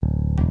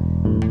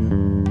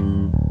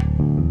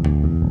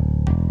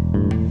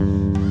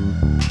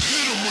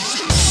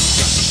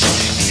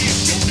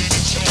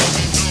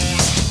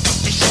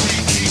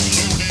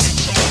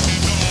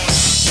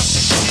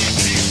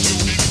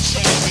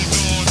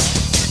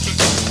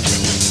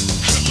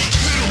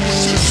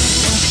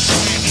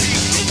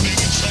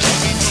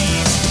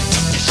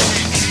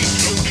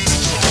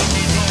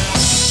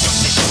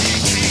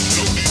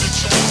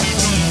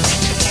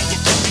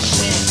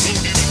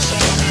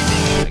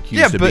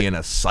to being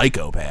a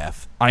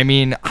psychopath. I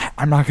mean,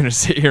 I'm not going to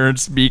sit here and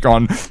speak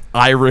on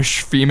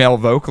Irish female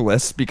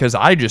vocalists because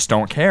I just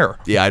don't care.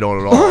 Yeah, I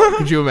don't at all.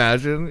 Could you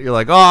imagine? You're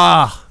like,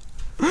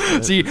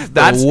 See,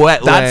 that's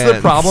the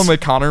problem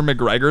with Conor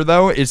McGregor,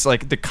 though, is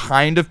like the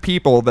kind of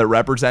people that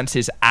represents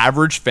his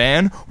average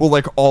fan will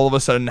like all of a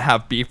sudden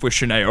have beef with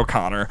Sinead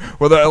O'Connor.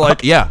 Where they're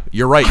like, yeah,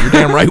 you're right. You're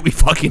damn right. We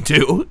fucking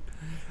do.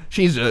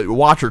 She's a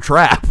watch her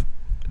trap.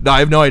 No, I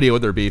have no idea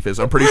what their beef is.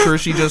 I'm pretty sure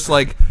he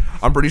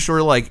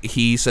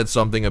said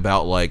something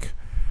about like,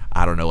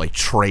 I don't know, like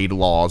trade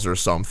laws or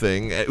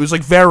something. It was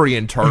like very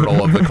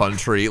internal of the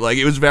country. Like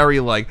it was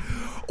very like,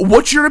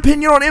 what's your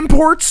opinion on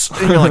imports?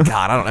 And you're like,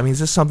 God, I mean, is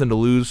this something to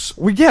lose?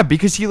 Well, yeah,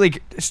 because he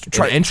like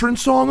an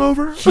entrance song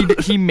over.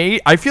 he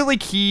made. I feel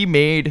like he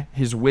made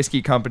his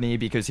whiskey company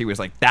because he was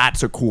like,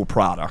 that's a cool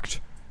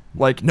product.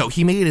 Like, no,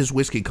 he made his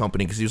whiskey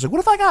company because he was like, what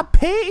if I got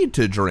paid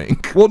to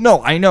drink? Well,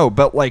 no, I know,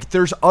 but like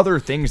there's other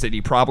things that he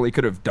probably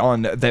could have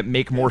done that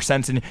make more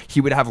sense, and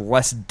he would have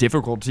less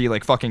difficulty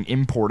like fucking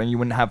importing. You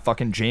wouldn't have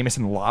fucking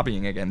Jameson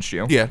lobbying against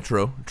you. Yeah,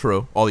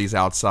 true. All these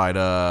outside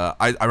I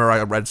remember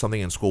I read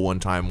something in school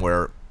one time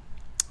where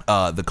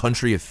the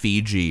country of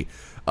Fiji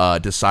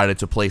decided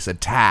to place a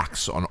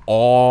tax on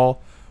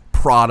all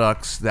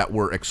products that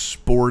were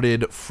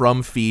exported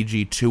from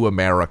Fiji to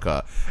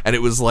America, and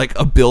it was like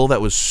a bill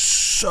that was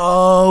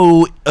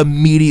so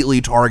immediately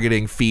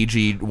targeting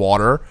Fiji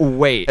water.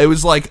 Wait, it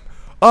was like,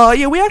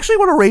 yeah, we actually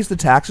want to raise the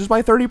taxes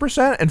by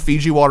 30%, and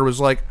Fiji water was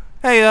like,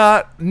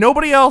 hey,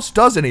 nobody else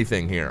does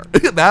anything here.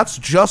 That's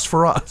just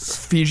for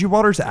us. Fiji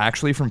water's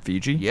actually from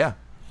Fiji? Yeah.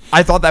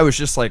 I thought that was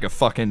just like a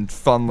fucking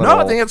fun little...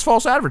 No, I think it's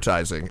false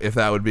advertising, if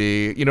that would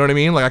be... You know what I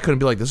mean? Like, I couldn't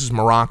be like, this is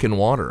Moroccan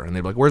water. And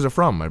they'd be like, where's it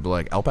from? I'd be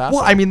like, El Paso.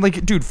 Well, I mean,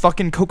 like, dude,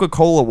 fucking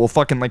Coca-Cola will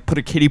fucking, like, put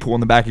a kiddie pool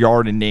in the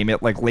backyard and name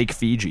it, like, Lake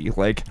Fiji.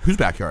 Like... Whose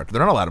backyard? They're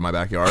not allowed in my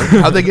backyard.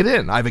 How'd they get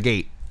in? I have a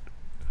gate.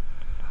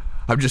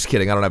 I'm just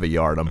kidding. I don't have a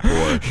yard. I'm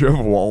poor. You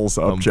have walls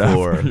up, I'm Jeff.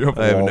 poor. You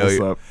have walls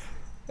up.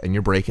 And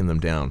you're breaking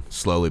them down,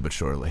 slowly but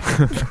surely.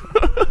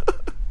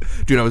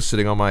 Dude, I was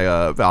sitting on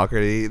my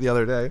balcony the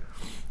other day.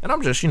 And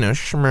I'm just,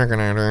 schmirking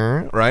at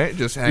her, right?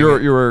 Just hanging.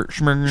 You were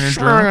schmirking at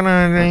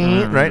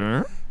her,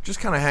 right? Just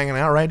kind of hanging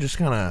out, right? Just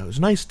kind of, it was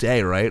a nice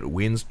day, right?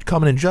 Wind's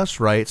coming in just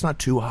right. It's not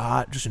too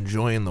hot. Just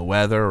enjoying the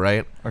weather,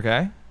 right?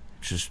 Okay.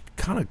 It's just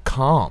kind of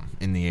calm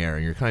in the air.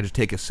 And you're kind of just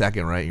take a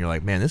second, right? And you're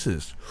like, man, this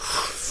is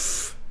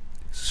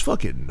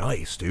fucking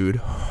nice, dude.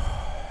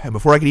 And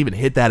before I could even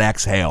hit that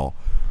exhale,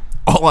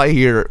 all I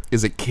hear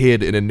is a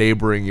kid in a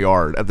neighboring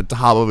yard at the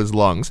top of his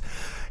lungs.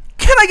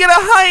 Can I get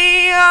a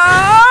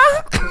hiya?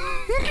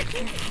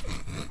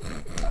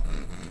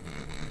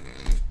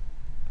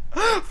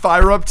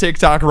 Fire up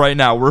TikTok right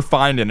now. We're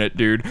finding it,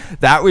 dude.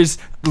 That was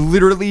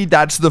literally,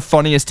 that's the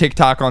funniest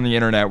TikTok on the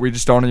internet. We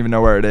just don't even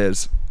know where it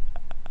is.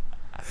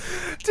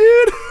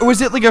 Dude.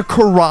 Was it like a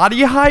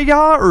karate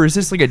hiya, or is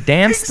this like a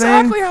dance thing?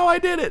 Exactly how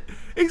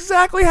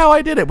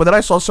I did it. But then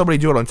I saw somebody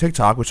do it on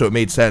TikTok, so it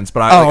made sense.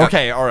 But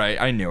okay, all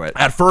right, I knew it.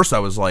 At first, I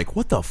was like,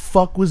 "What the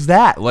fuck was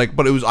that?" Like,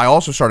 but it was. I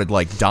also started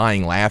like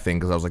dying laughing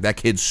because I was like, "That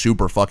kid's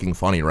super fucking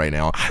funny right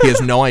now." He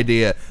has no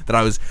idea that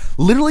I was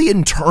literally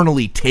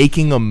internally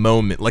taking a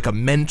moment, like a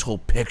mental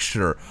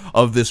picture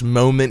of this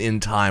moment in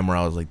time where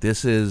I was like,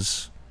 "This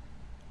is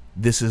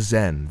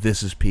Zen.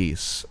 This is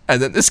peace."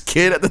 And then this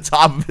kid at the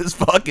top of his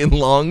fucking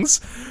lungs.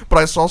 But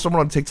I saw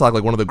someone on TikTok,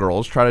 like one of the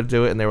girls try to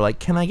do it, and they were like,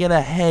 "Can I get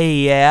a hey,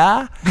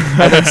 yeah?"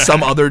 And then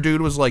some other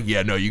dude was like,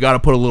 "Yeah, no, you got to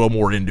put a little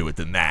more into it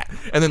than that."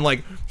 And then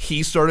like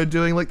he started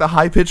doing like the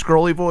high-pitched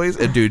girly voice.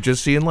 And dude,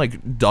 just seeing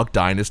like Duck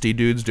Dynasty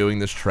dudes doing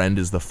this trend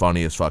is the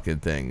funniest fucking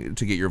thing,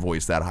 to get your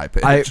voice that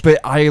high-pitched. But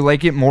I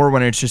like it more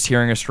when it's just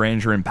hearing a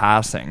stranger in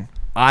passing.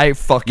 I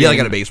fucking... Yeah, like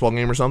at a baseball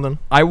game or something?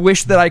 I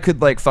wish that I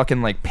could, like,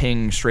 fucking, like,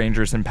 ping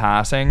strangers in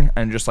passing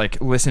and just,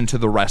 like, listen to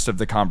the rest of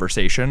the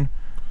conversation.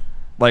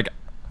 Like...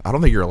 I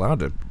don't think you're allowed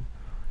to.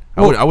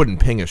 I wouldn't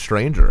ping a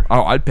stranger.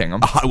 Oh, I'd ping them.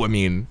 I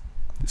mean,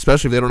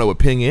 especially if they don't know what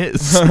ping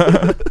is.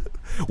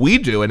 We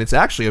do, and it's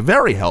actually a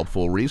very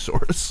helpful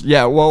resource.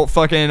 Yeah, well,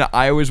 fucking,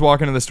 I was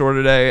walking to the store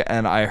today,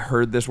 and I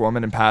heard this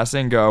woman in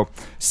passing go,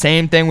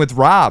 "Same thing with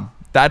Rob.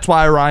 That's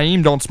why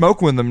Raheem don't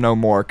smoke with them no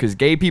more, because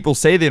gay people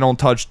say they don't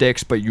touch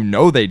dicks, but you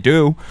know they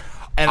do."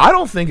 And I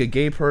don't think a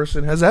gay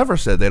person has ever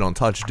said they don't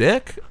touch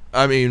dick.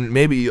 I mean,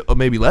 maybe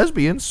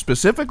lesbians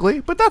specifically,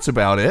 but that's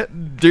about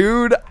it.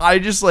 Dude, I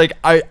just, like,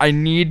 I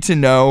need to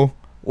know,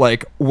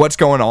 like, what's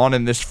going on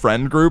in this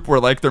friend group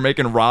where, like, they're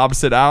making Rob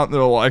sit out, and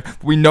they're like,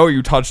 "We know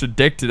you touched a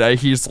dick today."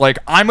 He's like,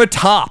 "I'm a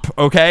top,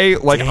 okay?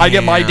 Like, damn. I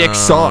get my dick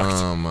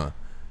sucked."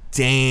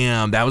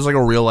 Damn, that was like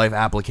a real-life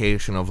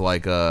application of,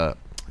 like,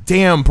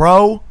 damn,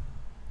 bro,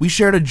 we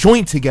shared a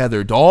joint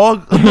together,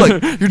 dog.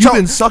 Like, you've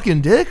been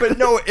sucking dick? But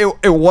no,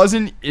 it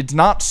wasn't. It's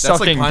not That's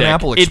sucking like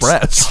Pineapple dick.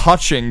 Express. It's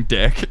touching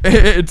dick.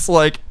 It's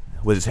like...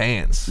 with his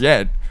hands.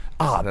 Yeah.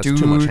 That's dude,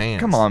 too much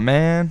hands. Come on,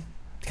 man.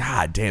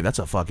 God damn, that's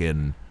a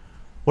fucking...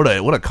 What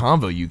a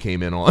convo you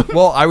came in on.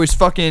 Well, I was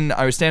standing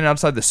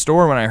outside the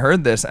store when I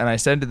heard this, and I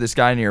said to this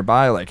guy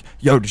nearby, like,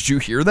 yo, did you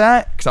hear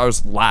that? Because I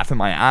was laughing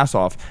my ass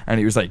off, and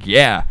he was like,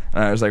 yeah.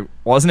 And I was like,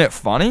 wasn't it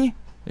funny?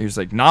 He was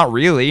like, not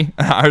really.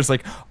 I was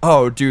like,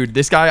 oh, dude,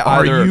 this guy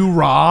either... Are you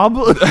Rob?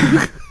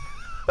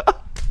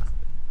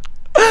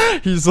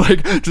 He's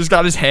like, just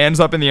got his hands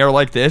up in the air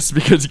like this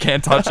because he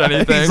can't touch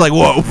anything. He's like,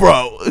 whoa,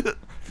 bro.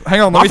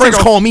 Hang on, My friends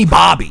call me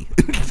Bobby.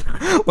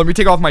 Let me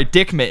take off my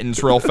dick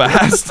mittens real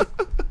fast.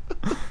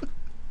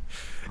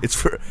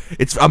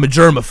 I'm a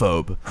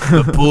germaphobe.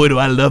 But boy, do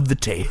I love the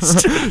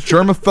taste.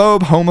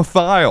 Germaphobe,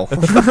 homophile.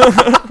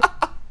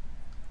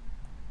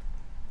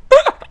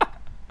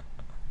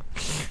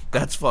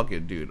 That's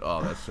fucking, dude.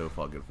 Oh, that's so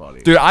fucking funny.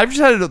 Dude, I've just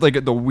had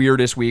like the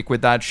weirdest week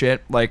with that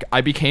shit. Like,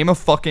 I became a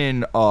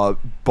fucking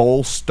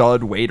bull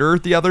stud waiter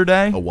the other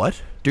day. A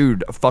what?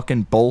 Dude, a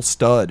fucking bull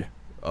stud.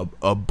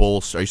 A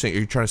bull. Are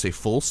you trying to say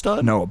full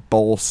stud? No, a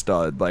bull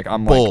stud. Like,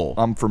 I'm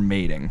for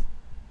mating.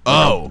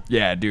 Oh.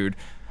 Yeah, dude.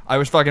 I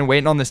was fucking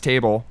waiting on this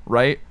table,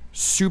 right?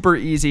 Super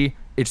easy.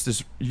 It's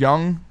this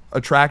young,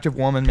 attractive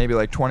woman, maybe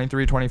like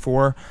 23,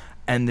 24,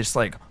 and this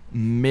like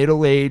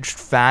middle-aged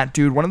fat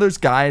dude, one of those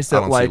guys that I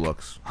don't like see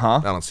looks. Huh?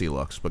 I don't see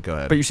looks, but go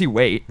ahead. But you see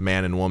weight.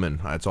 Man and woman.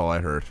 That's all I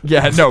heard.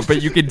 Yeah, no,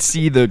 but you could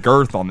see the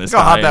girth on this Look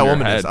guy. how hot that in your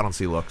woman head. is. I don't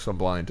see looks. I'm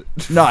blind.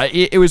 No,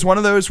 it was one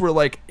of those where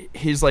like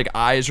his like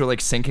eyes are like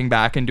sinking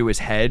back into his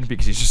head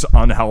because he's just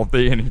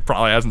unhealthy and he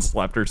probably hasn't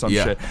slept or some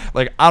Yeah. shit.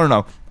 Like, I don't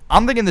know.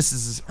 I'm thinking this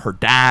is her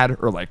dad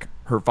or like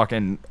her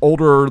fucking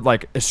older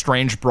like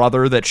estranged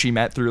brother that she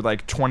met through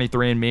like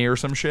 23andMe or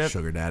some shit.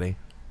 Sugar daddy.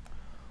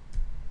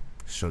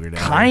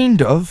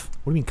 Kind of.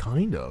 What do you mean,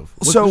 kind of?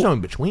 So- There's no in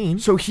between.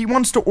 So he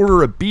wants to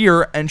order a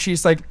beer and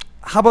she's like,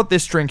 how about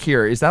this drink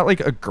here? Is that like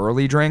a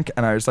girly drink?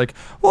 And I was like,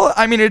 well,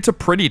 I mean, it's a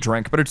pretty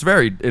drink, but it's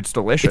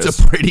delicious. It's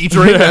a pretty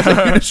drink. That's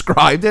how you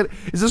described it.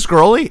 Is this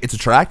girly? It's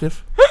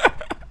attractive.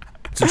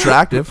 It's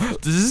attractive.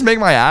 Does this make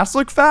my ass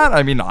look fat?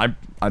 I mean,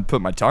 I'd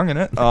put my tongue in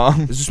it.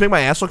 Does this make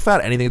my ass look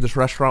fat? Anything at this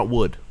restaurant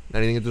would.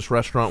 Anything at this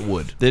restaurant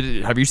would.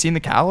 Have you seen the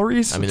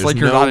calories? I mean, it's there's like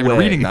you're no not even way.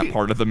 reading that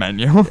part of the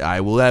menu.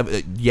 I will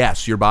have.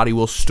 Yes, your body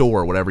will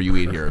store whatever you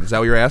eat here. Is that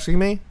what you're asking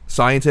me?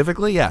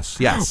 Scientifically, yes.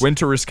 Yes.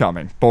 Winter is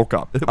coming. Bulk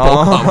up.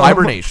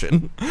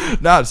 Hibernation.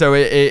 No, so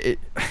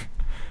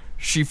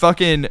she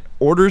fucking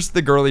orders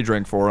the girly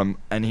drink for him,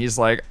 and he's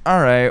like,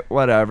 all right,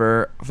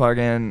 whatever.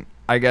 Fucking,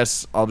 I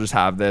guess I'll just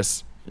have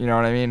this. You know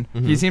what I mean?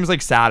 Mm-hmm. He seems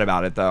like sad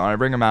about it, though. And I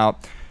bring him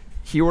out.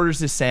 He orders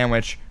his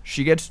sandwich.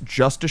 She gets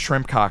just a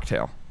shrimp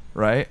cocktail,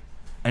 right?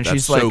 And That's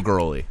she's like, so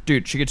girly.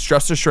 dude, she gets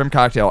just a shrimp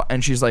cocktail,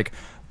 and she's like,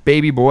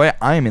 baby boy,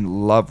 I am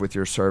in love with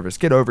your service.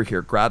 Get over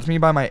here. Grabs me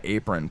by my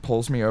apron,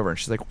 pulls me over, and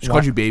she's like, She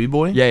called you baby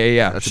boy?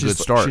 yeah. That's a She's-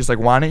 good start. She's like,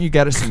 why don't you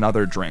get us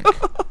another drink?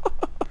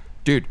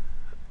 Dude,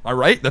 all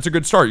right? That's a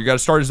good start. You got to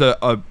start as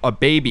a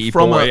baby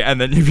boy, and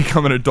then you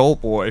become an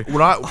adult boy.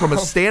 From a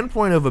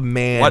standpoint of a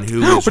man What?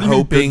 who is What do you mean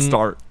good hoping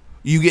start?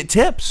 you get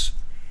tips.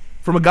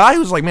 From a guy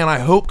who's like, man, I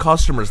hope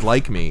customers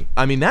like me.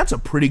 I mean, that's a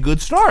pretty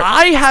good start.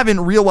 I haven't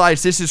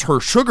realized this is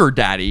her sugar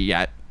daddy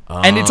yet.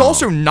 And it's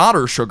also not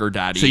her sugar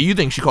daddy. So you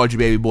think she called you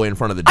baby boy in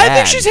front of the dad? I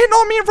think she's hitting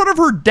on me in front of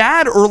her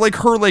dad or like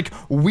her like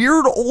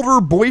weird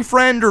older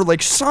boyfriend or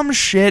like some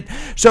shit.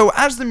 So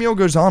as the meal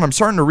goes on, I'm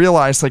starting to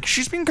realize like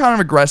she's being kind of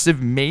aggressive.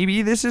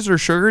 Maybe this is her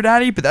sugar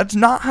daddy, but that's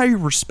not how you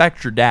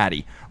respect your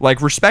daddy.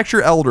 Like respect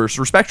your elders,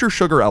 respect your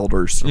sugar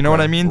elders. You know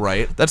what I mean?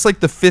 Right. That's like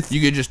the fifth.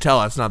 You could just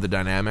tell that's not the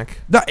dynamic.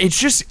 No, it's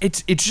just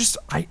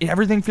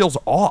everything feels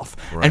off.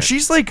 Right. And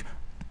she's like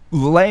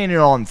laying it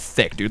on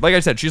thick, dude. Like I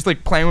said, she's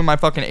like playing with my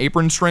fucking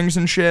apron strings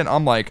and shit.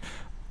 I'm like,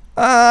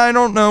 I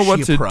don't know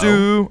what to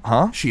do.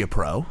 Huh? She a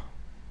pro?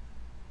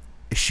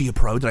 Is she a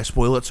pro? Did I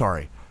spoil it?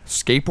 Sorry.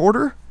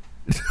 Skateboarder?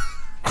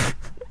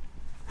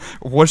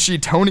 Was she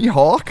Tony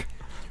Hawk?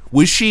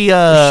 Was she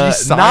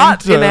signed not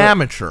to- an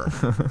amateur?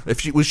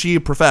 Was she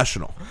a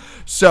professional?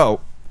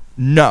 So,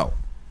 no.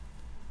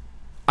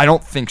 I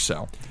don't think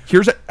so.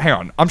 Hang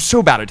on. I'm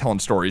so bad at telling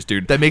stories,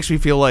 dude. That makes me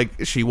feel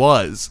like she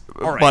was,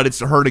 All right. but it's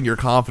hurting your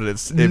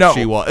confidence if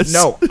she was.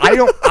 No,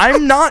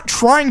 I'm not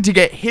trying to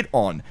get hit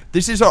on.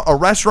 This is a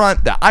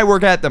restaurant that I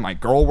work at, that my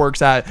girl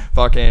works at.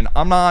 Fucking,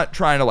 I'm not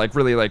trying to like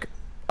really like,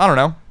 I don't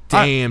know.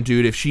 Damn,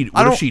 dude. If she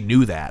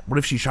knew that? What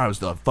if she shot was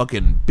the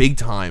fucking big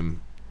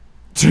time?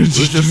 It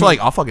was just like,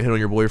 I'll fucking hit on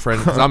your boyfriend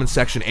because I'm in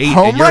section 8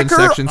 and you're in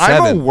section 7.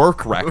 I'm a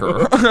work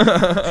wrecker.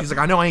 She's like,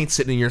 I know I ain't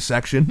sitting in your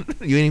section.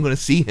 You ain't even gonna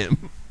see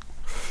him.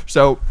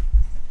 So,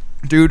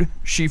 dude,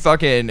 she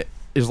fucking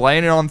is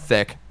laying it on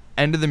thick.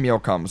 End of the meal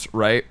comes,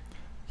 right?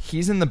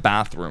 He's in the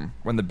bathroom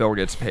when the bill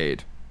gets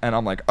paid. And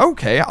I'm like,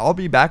 okay, I'll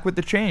be back with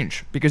the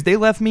change. Because they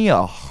left me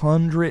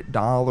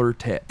 $100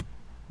 tip,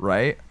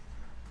 right?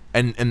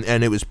 And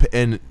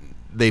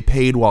they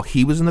paid while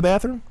he was in the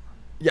bathroom.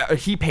 Yeah,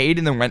 he paid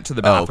and then went to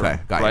the bathroom. Oh,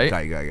 okay. Got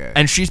right? you.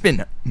 And she's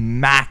been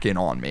macking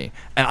on me.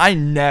 And I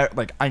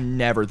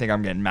never think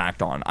I'm getting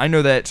macked on. I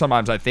know that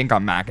sometimes I think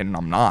I'm macking and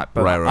I'm not.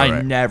 But Right.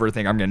 I never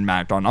think I'm getting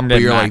macked on. I'm But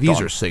getting you're macked like, these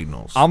on. are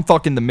signals. I'm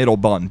fucking the middle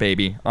bun,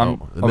 baby.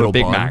 I'm the a middle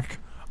Big bun? Mac.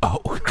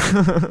 Oh.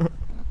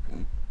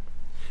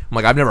 I'm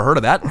like, I've never heard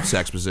of that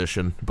sex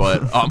position,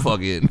 but I'm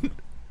fucking.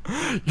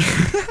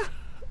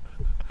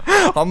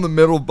 I'm the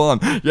middle bun.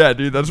 Yeah,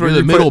 dude, that's where You're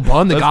the middle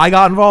bun. The guy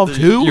got involved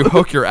too. You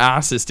hook your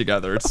asses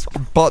together. It's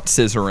butt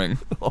scissoring.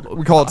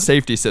 We call it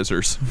safety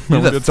scissors.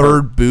 You're the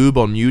third boob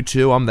on you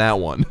too. I'm that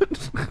one.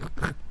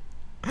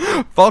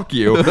 Fuck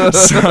you.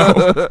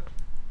 So,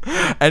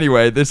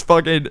 anyway, this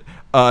fucking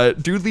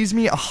dude leaves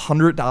me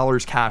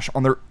 $100 cash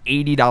on their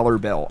 $80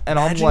 bill, and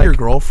Imagine I'm like, your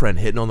girlfriend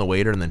hitting on the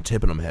waiter and then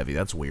tipping him heavy.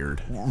 That's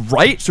weird.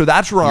 right? So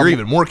that's where You're I'm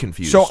even more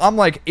confused. So I'm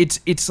like,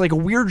 it's like a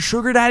weird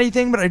sugar daddy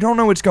thing, but I don't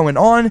know what's going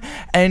on.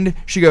 And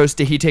she goes,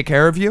 "Did he take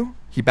care of you?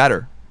 He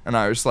better." And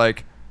I was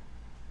like,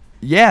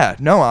 "Yeah,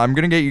 no, I'm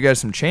gonna get you guys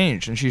some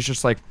change." And she's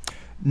just like,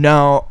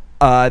 "No,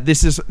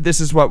 this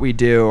is what we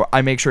do.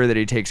 I make sure that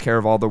he takes care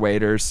of all the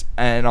waiters."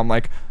 And I'm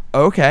like,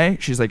 "Okay."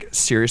 She's like,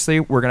 "Seriously,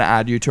 we're gonna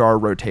add you to our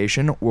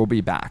rotation. We'll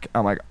be back."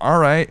 I'm like, "All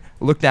right."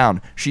 Look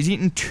down. She's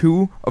eaten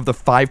 2 of the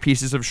 5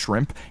 pieces of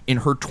shrimp in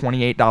her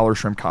 $28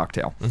 shrimp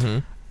cocktail. Mm-hmm.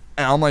 And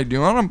I'm like, "Do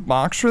you want a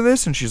box for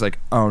this?" And she's like,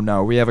 "Oh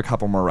no, we have a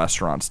couple more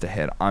restaurants to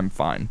hit. I'm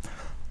fine."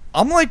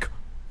 I'm like,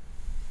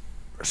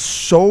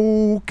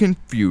 so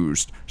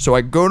confused. So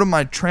I go to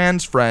my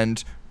trans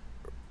friend,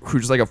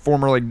 who's like a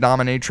former like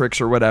dominatrix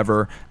or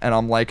whatever, and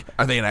I'm like,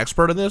 are they an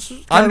expert in this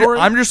category?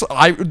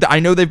 I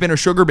know they've been a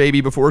sugar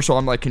baby before, so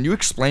I'm like, can you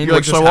explain You're what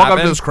like, just so I walk up to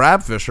happened? this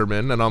crab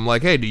fisherman, and I'm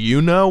like, hey, do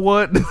you know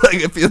what?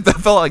 Like, if that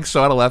felt like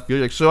so out of left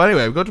field. Like, so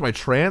anyway, I go to my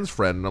trans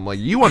friend, and I'm like,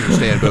 you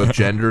understand both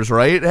genders,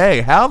 right?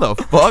 Hey, how the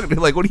fuck?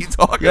 Like, what are you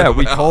talking Yeah, about?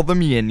 we call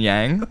them yin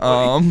yang.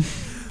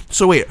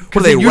 So wait, what are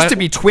Because they? they used to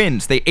be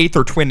twins. They ate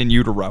their twin in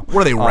utero.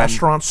 What are they?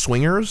 Restaurant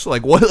swingers?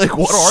 Like what? Like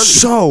what are they?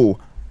 So,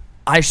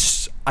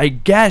 I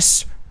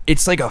guess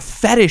it's like a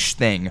fetish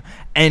thing,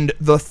 and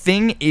the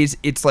thing is,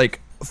 it's like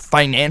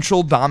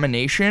financial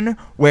domination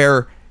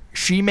where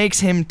she makes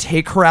him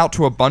take her out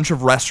to a bunch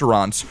of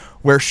restaurants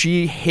where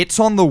she hits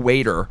on the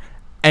waiter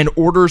and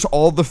orders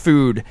all the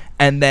food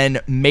and then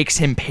makes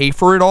him pay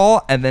for it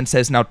all and then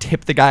says, "Now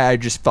tip the guy I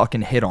just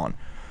fucking hit on."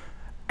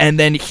 And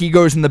then he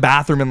goes in the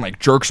bathroom and like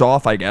jerks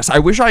off, I guess. I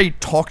wish I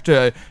talked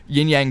to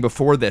Yin Yang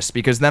before this,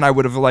 because then I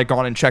would have like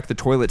gone and checked the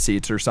toilet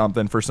seats or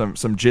something for some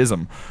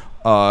jism.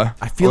 I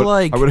feel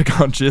like I would have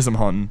gone jism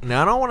hunting.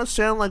 Now I don't want to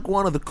sound like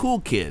one of the cool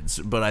kids,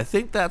 but I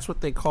think that's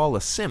what they call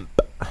a simp.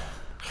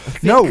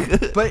 No,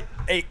 but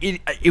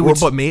it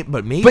was. But maybe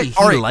but, he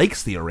all right.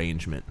 likes the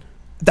arrangement.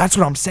 That's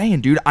what I'm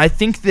saying, dude. I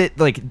think that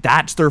like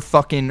that's their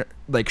fucking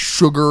like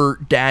sugar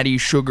daddy,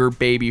 sugar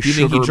baby. Do you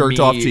think he jerked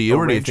off to you,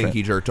 or do you arrangement. think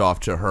he jerked off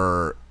to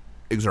her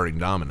exerting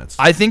dominance?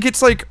 I think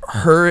it's like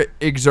her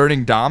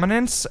exerting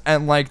dominance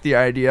and like the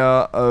idea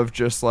of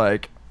just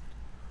like.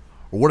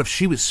 Or what if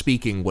she was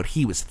speaking what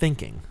he was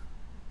thinking?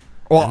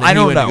 Well, And then I he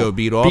don't went to know go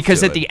beat off because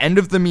to at it. the end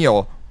of the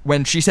meal,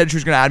 when she said she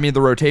was going to add me to the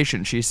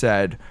rotation, she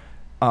said,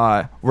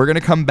 "We're going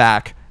to come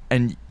back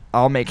and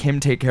I'll make him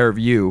take care of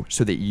you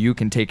so that you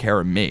can take care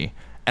of me."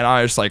 And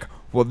I was like,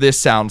 "Well, this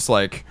sounds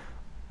like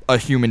a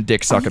human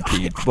dick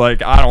suckapede.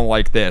 Like, I don't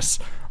like this."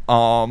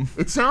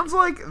 It sounds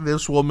like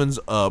this woman's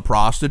a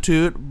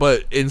prostitute,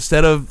 but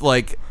instead of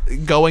like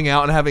going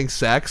out and having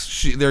sex,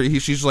 she's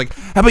like,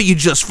 "How about you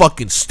just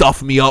fucking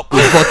stuff me up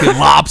with fucking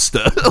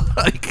lobster?"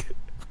 like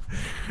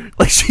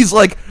she's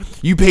like,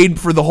 "You paid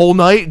for the whole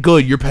night?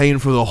 Good, you're paying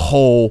for the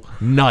whole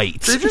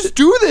night." They just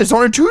do this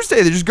on a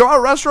Tuesday. They just go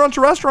out restaurant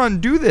to restaurant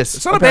and do this.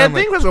 It's not a bad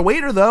thing as a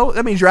waiter, though.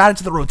 That means you're added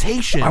to the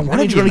rotation. I That want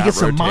means to you're be gonna get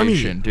some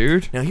rotation, money,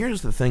 dude. Now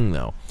here's the thing,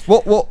 though.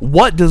 Well,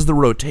 What does the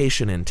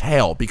rotation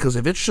entail? Because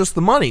if it's just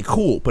the money,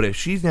 cool. But if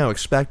she's now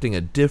expecting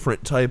a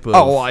different type of...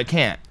 well, I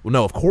can't. Well,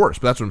 no, of course,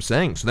 but that's what I'm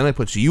saying. So then it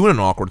puts you in an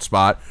awkward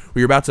spot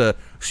where you're about to...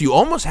 So you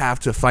almost have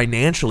to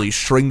financially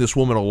string this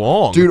woman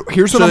along. Dude,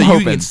 here's what so I'm that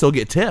hoping. you can still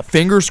get tipped.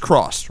 Fingers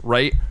crossed,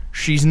 right?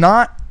 She's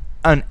not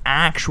an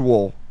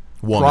actual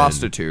Woman.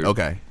 prostitute.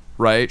 Okay.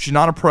 Right? She's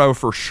not a pro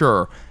for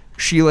sure.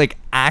 She like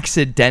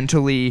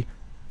accidentally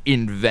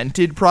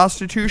invented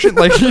prostitution.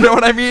 Like, you know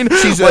what I mean?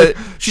 She's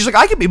like,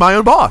 I can be my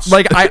own boss.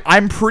 Like,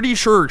 I'm pretty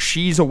sure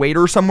she's a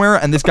waiter somewhere,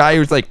 and this guy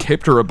who's like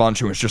tipped her a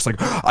bunch and was just like,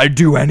 "I'd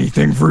do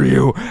anything for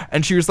you."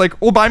 And she was like,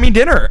 "Well, buy me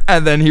dinner."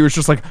 And then he was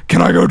just like,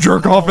 "Can I go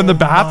jerk off in the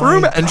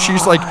bathroom?" And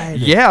she's like,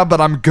 "Yeah,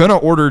 but I'm gonna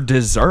order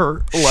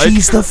dessert." Like,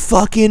 she's the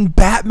fucking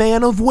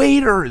Batman of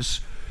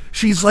waiters.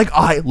 She's like,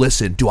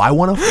 listen, do I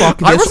want to fuck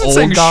this I wasn't old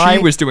saying guy?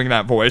 she was doing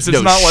that voice. It's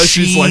No, not like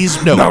she's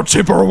like, no. "Now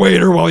tip our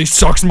waiter while he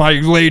sucks my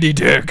lady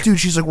dick." Dude,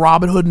 she's like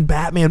Robin Hood and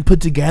Batman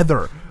put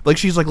together. Like,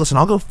 she's like, listen,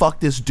 I'll go fuck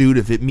this dude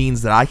if it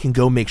means that I can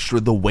go make sure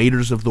the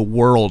waiters of the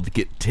world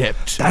get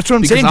tipped. That's what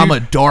I'm because saying, I'm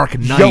dude. a dark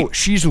knight. Yo,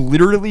 she's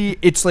literally,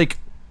 it's like,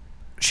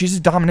 she's a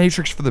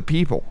dominatrix for the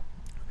people.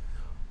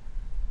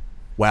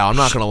 Wow, I'm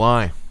not going to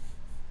lie.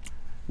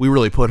 We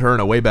really put her in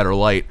a way better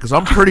light, because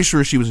I'm pretty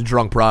sure she was a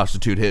drunk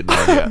prostitute hitting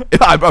on you.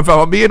 If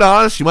I'm being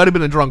honest, she might have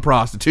been a drunk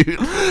prostitute.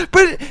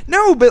 But,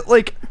 no, but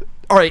like,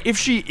 all right, if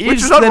she is, Which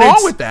is nothing then wrong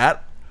it's, with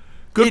that.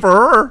 Good for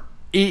her.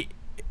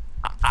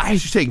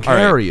 She's taking all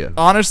care right, of you.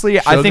 honestly,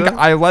 I think Sugar?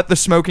 I let the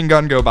smoking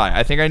gun go by.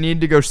 I think I need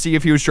to go see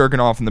if he was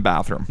jerking off in the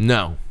bathroom.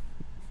 No.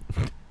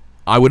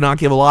 I would not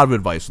give a lot of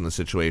advice in the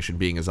situation,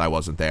 being as I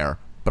wasn't there.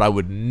 But I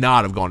would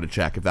not have gone to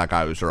check if that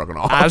guy was jerking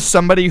off. As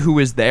somebody who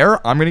is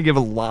there, I'm going to give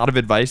a lot of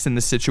advice in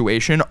this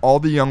situation. All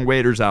the young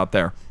waiters out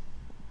there,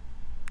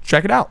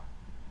 check it out.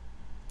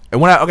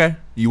 And okay,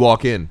 you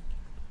walk in.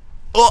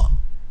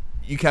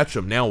 You catch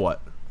him. Now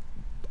what?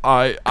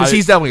 Because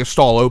he's definitely a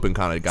stall open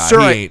kind of guy.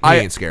 Sir, he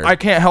ain't scared. I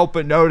can't help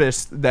but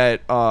notice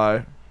that,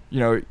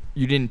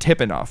 you didn't tip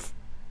enough.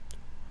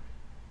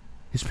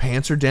 His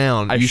pants are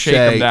down. I you shake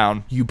say, him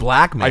down. You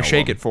blackmail I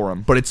shake him. it for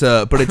him. But it's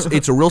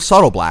a real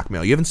subtle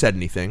blackmail. You haven't said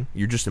anything.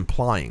 You're just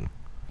implying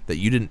that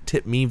you didn't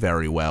tip me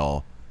very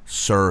well,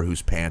 sir,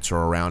 whose pants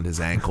are around his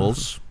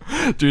ankles.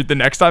 Dude, the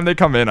next time they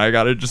come in, I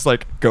gotta just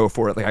go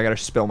for it. I gotta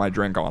spill my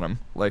drink on them.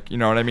 You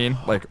know what I mean?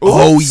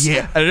 Oh oops.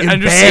 yeah,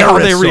 and just see how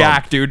they Embarrass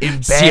react, him.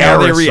 dude. See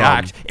how they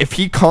react. If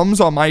he comes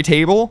on my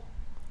table,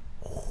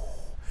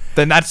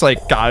 then that's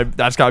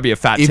gotta be a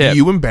fat tip. If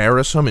you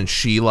embarrass him and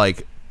she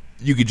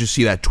you could just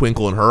see that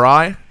twinkle in her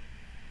eye,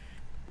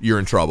 you're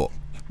in trouble.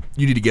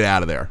 You need to get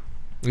out of there.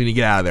 You need to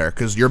get out of there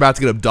because you're about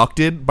to get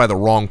abducted by the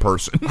wrong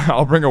person.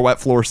 I'll bring a wet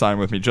floor sign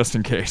with me just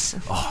in case.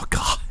 Oh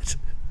God.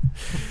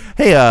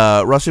 Hey,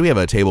 Rusty, we have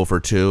a table for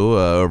two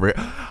over here.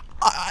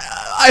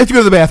 I have to go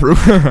to the bathroom.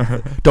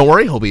 Don't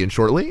worry, he'll be in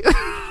shortly.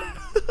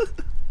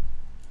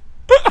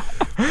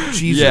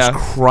 Jesus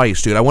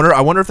Christ, dude! I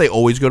wonder if they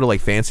always go to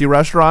fancy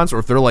restaurants or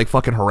if they're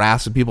fucking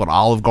harassing people at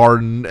Olive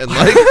Garden and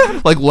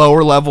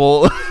lower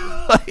level.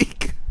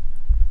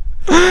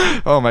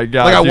 Oh my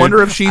God! I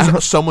wonder if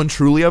she's someone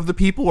truly of the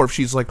people, or if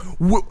she's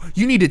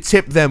you need to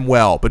tip them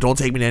well, but don't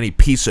take me to any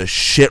piece of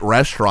shit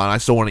restaurant. I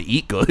still want to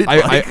eat good.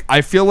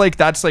 I feel like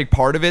that's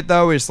part of it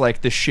though. Is the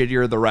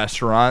shittier the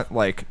restaurant,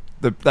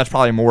 that's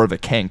probably more of a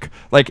kink.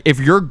 If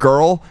your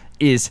girl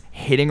is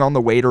hitting on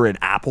the waiter at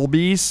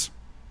Applebee's,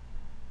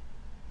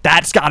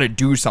 that's got to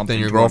do something.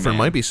 Then your girlfriend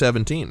might be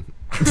 17.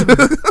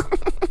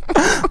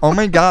 Oh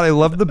my God, I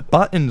love the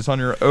buttons on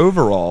your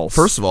overalls.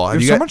 First of all,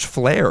 there's so much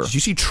flair. Did you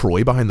see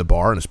Troy behind the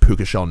bar in his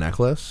puka shell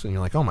necklace? And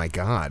you're like, oh my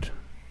God.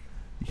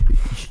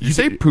 You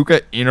say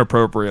puka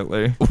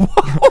inappropriately.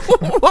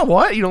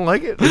 What? You don't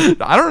like it?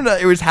 I don't know.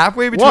 It was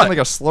halfway between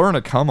a slur and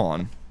a come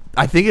on.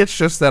 I think it's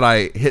just that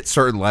I hit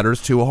certain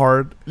letters too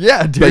hard.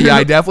 Yeah, dude. But yeah,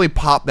 I definitely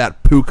popped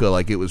that puka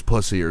like it was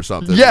pussy or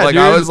something. Yeah, dude.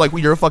 I was like,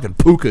 well, you're a fucking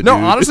puka, dude. No,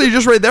 honestly,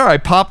 just right there, I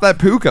popped that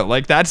puka.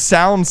 That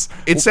sounds...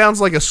 It sounds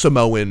like a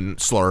Samoan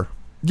slur.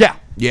 Yeah.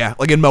 Yeah,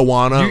 in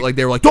Moana,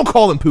 they were like, don't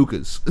call them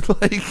pukas.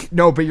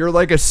 No, but you're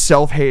a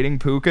self-hating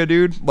puka,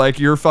 dude.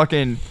 You're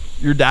fucking...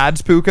 Your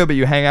dad's puka, but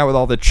you hang out with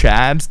all the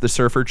chads, the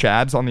surfer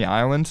chads on the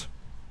island.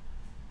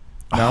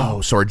 No?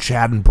 Oh, so are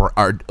Chad and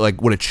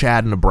what a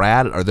Chad and a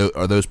Brad are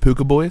those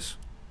puka boys?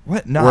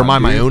 What? No. Or am I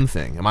my own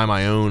thing? Am I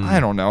my own? I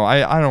don't know.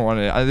 I don't want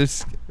to.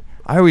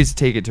 I always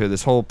take it to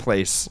this whole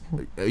place.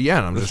 Yeah,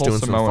 and I'm just doing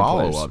Samoan some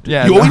follow up.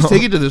 Yeah, you always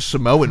take it to this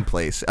Samoan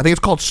place. I think it's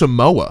called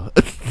Samoa.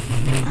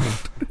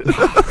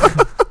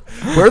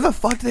 Where the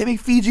fuck do they make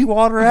Fiji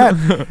water at?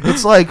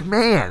 It's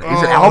man,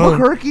 is it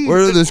Albuquerque? Where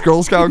are those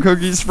Girl Scout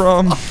cookies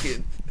from?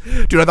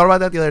 Dude, I thought about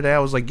that the other day. I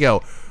was like, yo,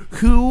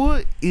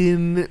 who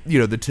in,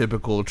 the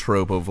typical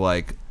trope of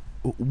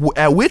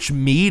at which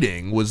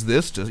meeting was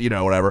this just,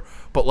 whatever.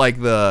 But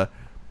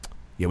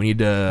we need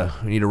to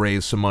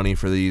raise some money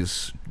for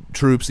these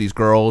troops, these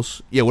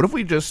girls. Yeah, what if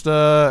we just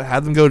had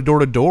them go door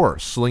to door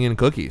slinging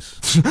cookies?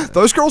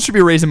 Those girls should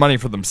be raising money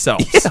for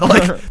themselves.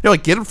 Yeah, they're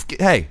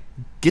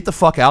get the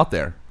fuck out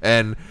there.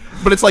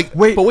 But it's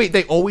wait,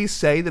 they always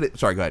say that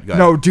sorry, go ahead.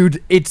 No,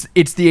 dude, it's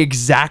the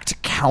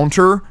exact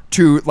counter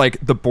to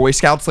the Boy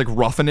Scouts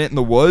roughing it in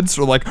the woods,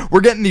 or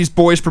we're getting these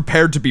boys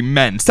prepared to be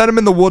men, send them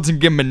in the woods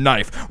and give them a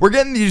knife. We're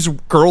getting these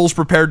girls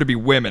prepared to be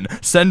women,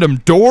 send them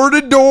door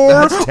to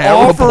door,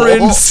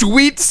 offering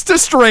sweets to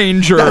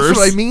strangers. That's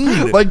what I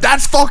mean.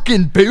 That's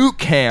fucking boot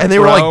camp. And they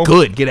were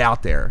good, get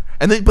out there.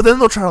 But then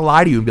they'll try to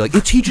lie to you and be like,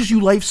 it teaches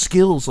you life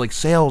skills like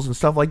sales and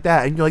stuff like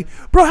that. And you're like,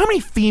 bro, how many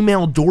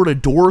female door to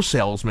door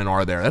salesmen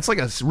are there? That's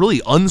a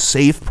really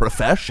unsafe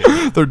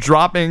profession. They're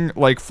dropping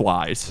like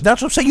flies.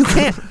 That's what I'm saying. You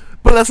can't.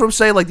 But that's what I'm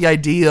saying. The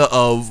idea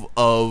of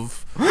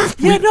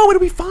it'll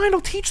be fine.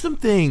 I'll teach them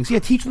things. Yeah,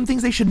 teach them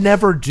things they should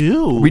never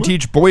do. We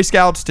teach Boy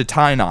Scouts to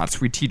tie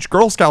knots. We teach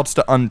Girl Scouts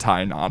to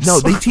untie knots. No,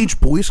 they teach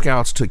Boy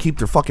Scouts to keep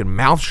their fucking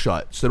mouth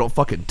shut so they don't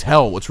fucking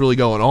tell what's really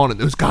going on in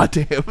those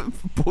goddamn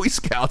Boy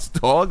Scouts,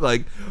 dog.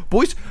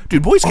 Boy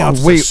Scouts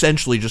is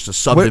essentially just a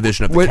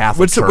subdivision of the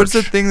Catholic Church. What's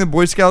the thing that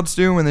Boy Scouts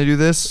do when they do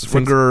this?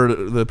 Finger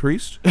the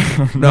priest?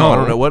 No, I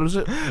don't know. What is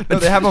it? No,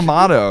 they have a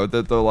motto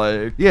that they're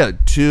like, the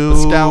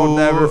scout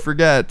never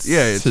forgets.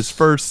 Yeah, it's his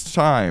first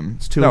time.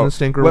 It's two in the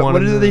stinker. What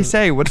do they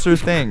say? What's their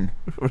thing?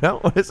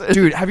 What is it?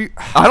 Dude, have you...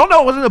 I don't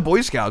know. It wasn't the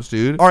Boy Scouts,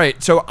 dude. All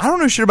right, so I don't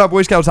know shit about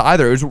Boy Scouts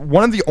either. It was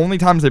one of the only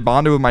times I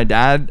bonded with my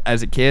dad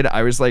as a kid.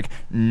 I was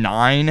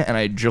 9, and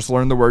I just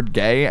learned the word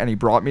gay, and he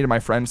brought me to my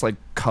friends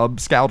Cub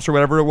Scouts or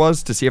whatever it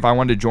was to see if I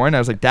wanted to join. I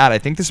was like, Dad, I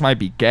think this might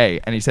be gay.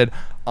 And he said,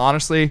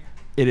 honestly,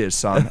 it is,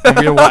 son. And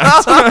we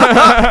left.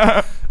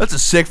 That's a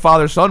sick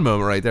father-son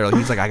moment right there.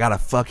 He's like, I gotta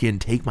fucking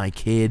take my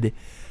kid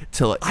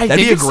that'd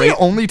be a it's great. the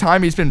only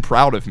time he's been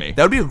proud of me.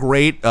 That would be a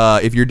great.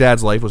 If your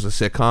dad's life was a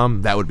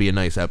sitcom, that would be a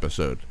nice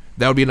episode.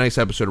 That would be a nice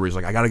episode where he's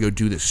like, I gotta go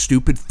do this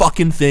stupid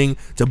fucking thing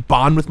to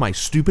bond with my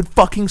stupid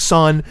fucking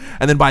son,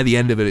 and then by the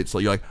end of it, it's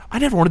like you're like, I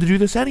never wanted to do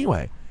this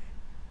anyway.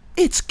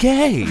 It's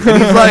gay. And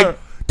he's like,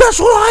 that's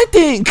what I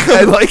think.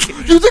 And like,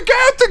 You think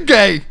I'm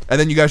gay? and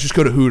then you guys just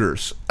go to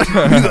Hooters.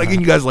 And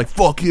you guys are like,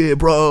 fuck yeah,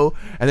 bro.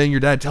 And then your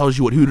dad tells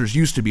you what Hooters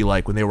used to be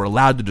like when they were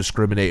allowed to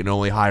discriminate and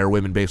only hire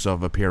women based off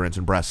of appearance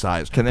and breast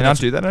size. Can they not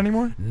do that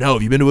anymore? No,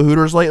 have you been to a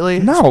Hooters lately?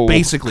 No. It's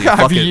basically a Have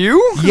fucking,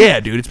 you? Yeah,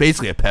 dude, it's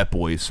basically a Pep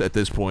Boys at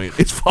this point.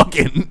 It's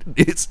fucking,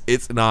 it's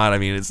not, I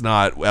mean, it's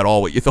not at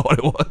all what you thought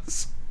it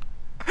was.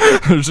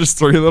 There's just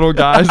 3 little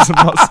guys with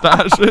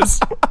mustaches.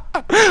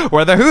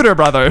 We're the Hooter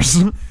brothers.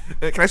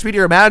 Can I speak to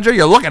your manager?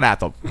 You're looking at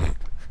them.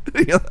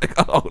 You're like,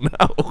 oh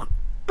no.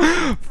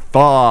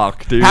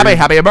 Fuck, dude.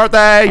 Happy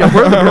birthday!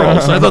 Where are the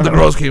girls? I thought the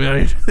girls came out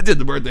and did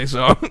the birthday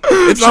song.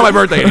 It's not my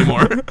birthday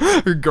anymore.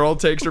 Her girl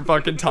takes her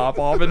fucking top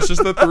off. It's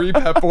just the 3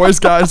 Pep Boys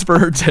guys for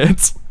her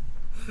tits.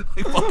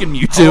 Like fucking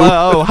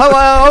Mewtwo.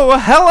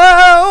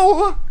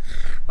 Hello.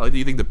 Like, do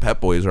you think the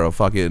Pep Boys are a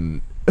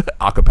fucking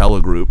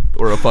acapella group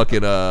or a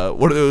fucking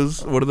what are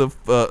those? What are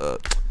the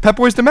Pep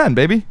Boys to Men,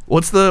 baby.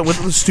 what's the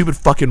stupid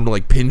fucking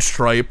like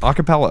pinstripe?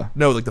 Acapella.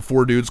 No, like the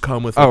 4 dudes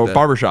come with. Like, Oh, the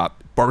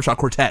barbershop. barbershop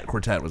quartet.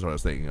 Quartet was what I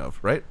was thinking of,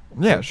 right?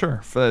 Yeah,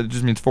 sure. It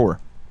just means 4.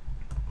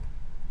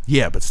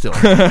 Yeah, but still.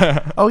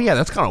 Oh yeah,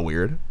 that's kind of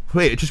weird.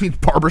 Wait, it just means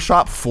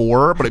barbershop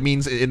 4, but it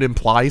means it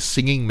implies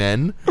singing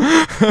men.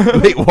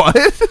 Wait,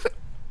 what?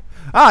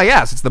 Ah,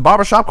 yes, it's the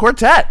barbershop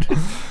quartet.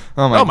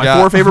 Oh my my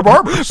god. 4 favorite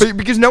barbers. But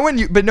because no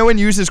one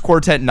uses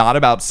quartet not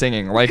about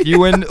singing. Like you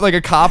wouldn't like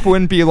a cop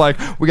wouldn't be like,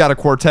 we got a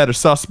quartet of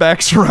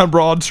suspects around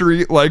Broad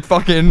Street, like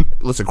fucking.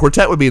 Listen,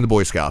 quartet would be in the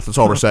Boy Scouts. That's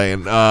all we're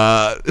saying.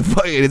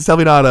 It's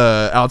definitely not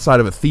outside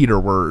of a theater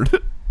word.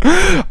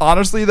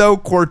 Honestly though,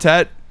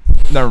 quartet.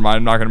 Never mind.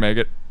 I'm not gonna make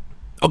it.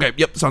 Okay,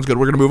 yep, sounds good.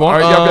 We're gonna move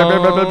on.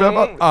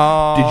 All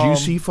right, Did you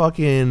see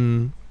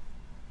fucking?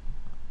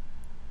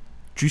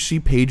 Did you see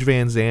Paige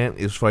Van Zant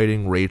is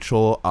fighting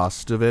Rachel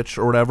Ostovich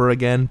or whatever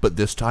again, but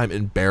this time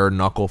in bare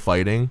knuckle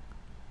fighting?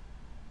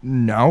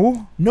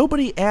 No.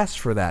 Nobody asked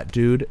for that,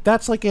 dude.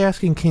 That's like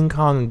asking King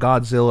Kong and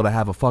Godzilla to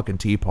have a fucking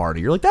tea party.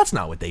 You're like, that's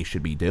not what they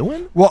should be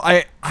doing. Well,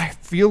 I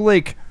feel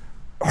like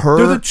her.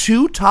 They're the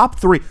 2 top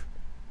 3.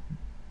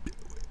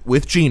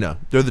 With Gina,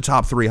 they're the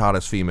top 3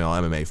 hottest female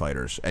MMA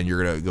fighters, and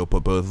you're gonna go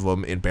put both of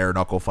them in bare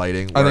knuckle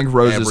fighting. I think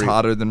Rose is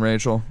hotter than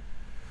Rachel.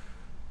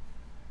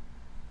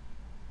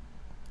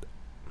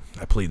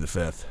 I plead the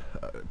fifth.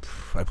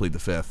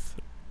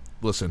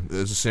 Listen,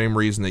 there's the same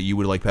reason that you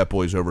would like Pep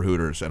Boys over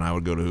Hooters, and I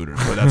would go to Hooters,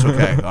 but that's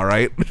okay. All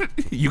right,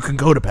 you can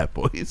go to Pep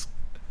Boys.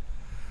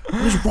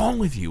 What is wrong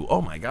with you?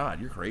 Oh my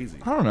God, you're crazy.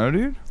 I don't know,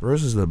 dude.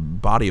 Rose is the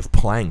body of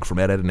Plank from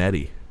Ed, Ed and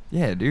Eddie.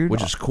 Yeah, dude.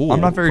 Which is cool.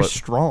 I'm not very but-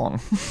 strong.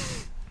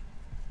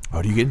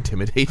 Oh, do you get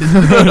intimidated?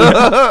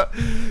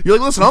 You're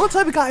like, listen, I'm the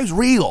type of guy who's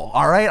real,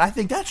 all right? I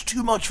think that's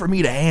too much for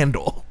me to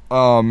handle.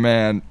 Oh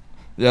man,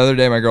 the other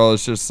day my girl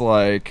was just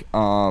like,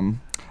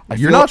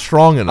 You're not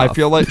strong enough. I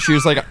feel like she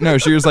was like, no,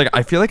 she was like,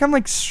 I feel like I'm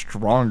like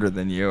stronger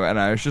than you, and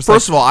I was just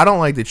First of all, I don't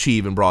like that she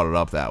even brought it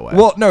up that way.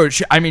 well, no,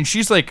 I mean,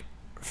 she's like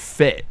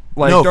fit.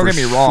 Like, no, don't for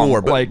get me wrong.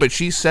 sure, but, like, but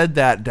she said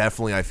that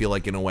definitely, I feel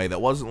like, in a way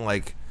that wasn't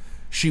like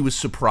she was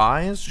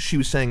surprised. She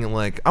was saying,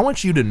 like, I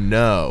want you to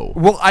know.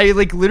 well, I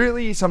like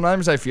literally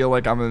sometimes I feel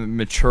like I'm a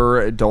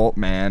mature adult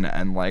man,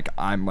 and like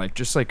I'm like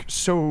just like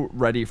so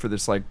ready for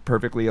this like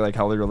perfectly like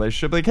healthy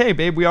relationship. Like, hey,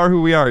 babe, we are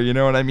who we are. You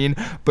know what I mean?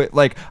 But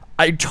like,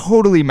 I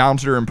totally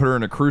mounted her and put her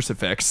in a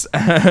crucifix,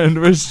 and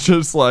was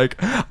just like,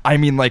 I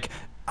mean, like.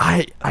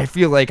 I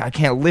feel like I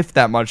can't lift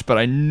that much, but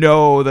I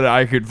know that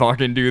I could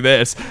fucking do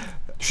this.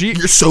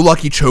 You're so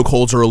lucky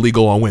chokeholds are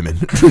illegal on women.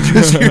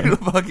 Just you're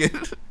fucking.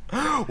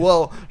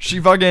 Well, she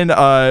fucking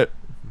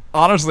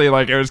honestly,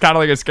 like, it was kind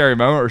of like a scary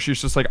moment where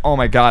she's just like, oh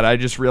my God, I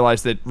just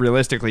realized that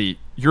realistically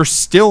you're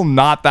still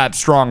not that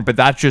strong, but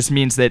that just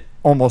means that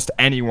almost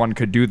anyone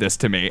could do this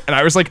to me. And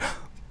I was like,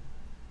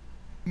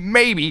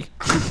 maybe.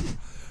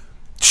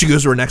 She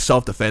goes to her next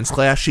self-defense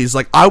class. She's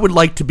like, I would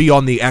like to be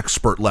on the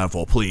expert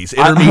level, please.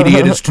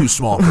 Intermediate is too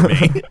small for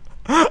me.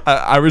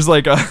 I was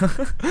like,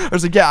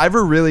 yeah, I have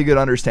a really good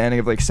understanding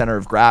of like center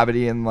of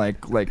gravity and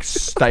like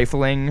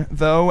stifling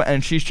though.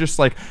 And she's just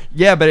like,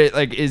 yeah, but it,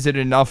 like, is it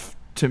enough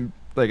to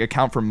like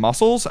account for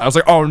muscles? I was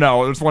like, oh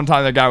no, there's one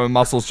time that guy with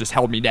muscles just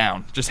held me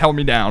down.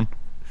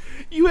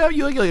 You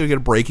get a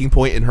breaking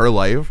point in her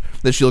life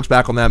that she looks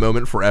back on that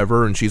moment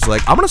forever, and she's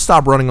like, I'm gonna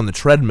stop running on the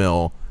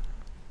treadmill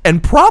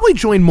and probably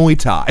join Muay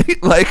Thai.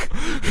 Like,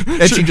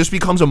 and she just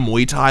becomes a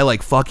Muay Thai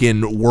like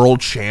fucking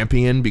world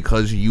champion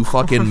because you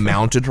fucking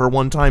mounted her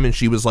one time, and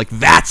she was like,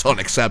 that's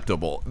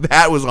unacceptable.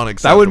 That was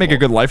unacceptable. That would make a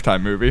good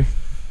Lifetime movie.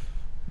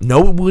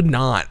 No, it would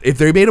not. If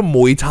they made a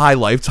Muay Thai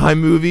Lifetime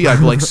movie, I'd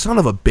be like, son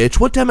of a bitch,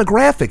 what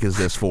demographic is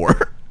this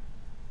for?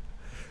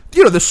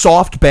 You know, the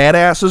soft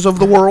badasses of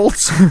the world.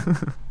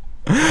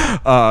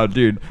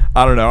 Dude,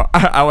 I don't know.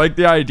 I like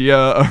the idea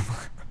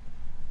of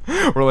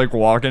We're like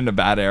walking to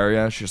bad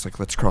area. She's like,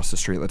 let's cross the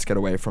street. Let's get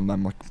away from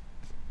them. Like,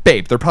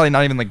 babe, they're probably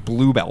not even like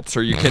blue belts.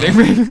 Are you kidding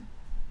me?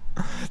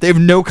 They have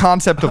no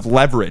concept of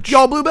leverage.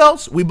 Y'all blue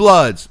belts? We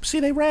bloods. See,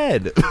 they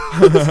red.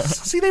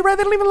 See, they red.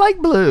 They don't even like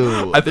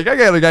blue. I think I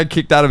got a guy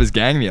kicked out of his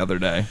gang the other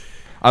day.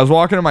 I was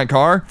walking in my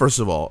car. First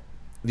of all,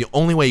 the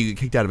only way you get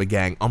kicked out of a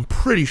gang, I'm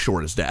pretty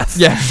sure, is death.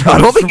 Yeah. I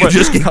don't think you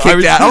just get kicked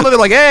out. I don't think they're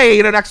like,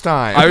 hey, next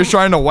time. I was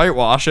trying to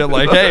whitewash it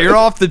like, hey, you're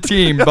off the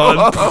team,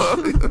 bud. I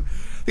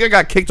think I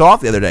got kicked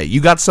off the other day. You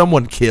got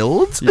someone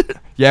killed?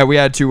 Yeah, we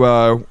had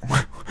to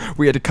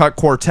cut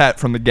Quartet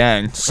from the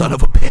gang. Son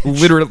of a bitch.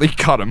 Literally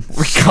cut him.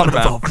 We cut him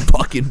out. A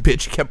fucking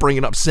bitch kept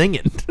bringing up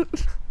singing.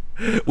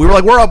 We were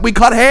like, we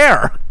cut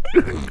hair.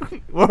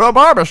 We're a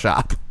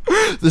barbershop.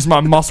 This is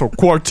my muscle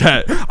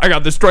Quartet. I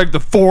got the strength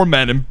of 4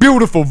 men and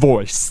beautiful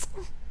voice.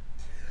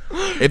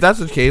 If that's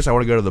the case, I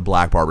want to go to the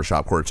Black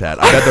Barbershop Quartet.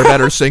 I bet they're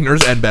better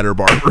singers and better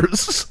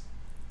barbers.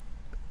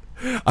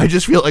 I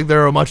just feel like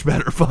they're a much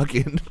better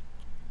fucking...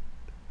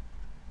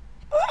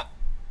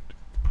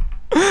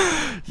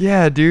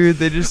 Yeah, dude,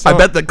 they just... I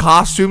bet the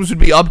costumes would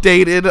be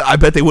updated. I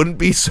bet they wouldn't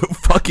be so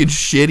fucking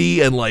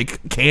shitty and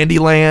like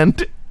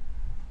Candyland.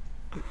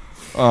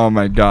 Oh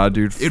my god,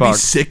 dude, It'd be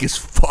sick as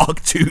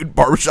fuck, dude.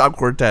 Barbershop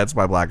Quartets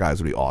by Black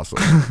Eyes would be awesome.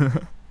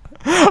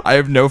 I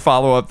have no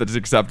follow-up that's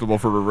acceptable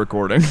for a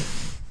recording.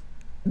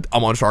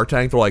 I'm on Shark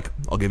Tank. They're like,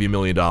 I'll give you $1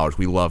 million.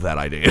 We love that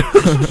idea.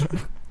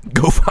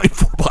 Go find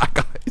 4 black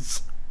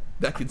guys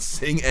that can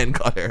sing and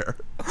cut hair.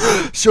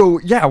 So,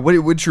 yeah,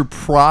 what's your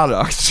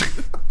product?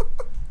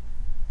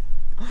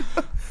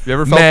 You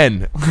ever felt...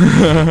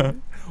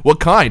 Men. What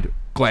kind?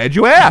 Glad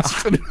you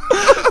asked.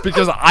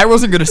 Because I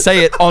wasn't going to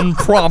say it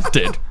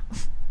unprompted.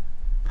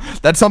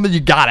 That's something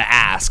you gotta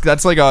ask.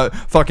 That's like a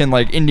fucking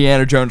like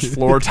Indiana Jones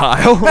floor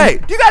tile. Hey,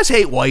 do you guys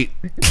hate white?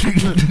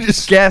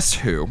 Guess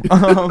who?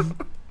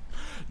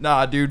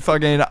 Nah, dude,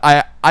 fucking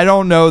I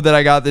don't know that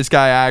I got this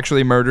guy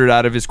actually murdered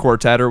out of his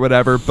quartet or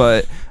whatever,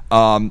 but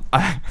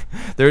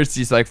there's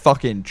these like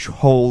fucking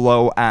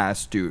cholo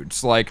ass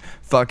dudes, like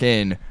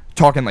fucking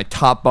talking like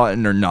top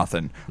button or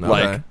nothing. Okay.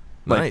 Like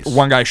Nice.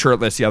 one guy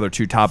shirtless, the other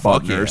 2 top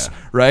Fuck buttoners, yeah.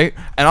 right?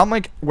 And I'm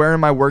like wearing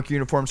my work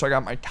uniform, so I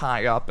got my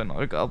tie up and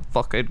like I'll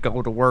fucking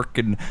go to work.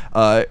 And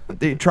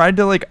they tried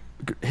to like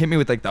hit me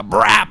with like the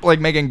brap, like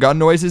making gun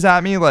noises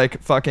at me,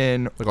 like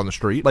fucking Like on the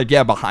street? like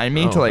yeah, behind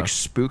me Oh, to like okay.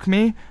 spook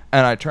me.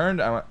 And I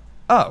turned, I went,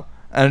 oh,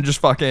 and just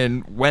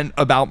fucking went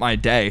about my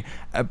day.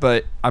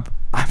 But I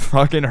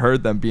fucking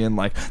heard them being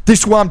like,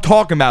 "This is what I'm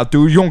talking about,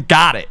 dude. You don't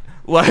got it."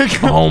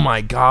 Like, Oh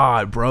my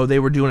god, bro. They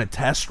were doing a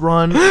test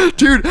run.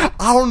 dude,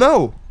 I don't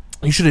know.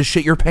 You should have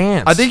shit your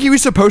pants. I think he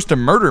was supposed to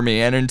murder me,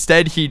 and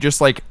instead he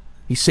just like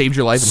he saved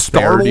your life and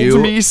spared startled you.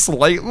 me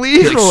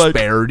slightly. He, like, Like,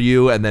 spared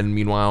you, and then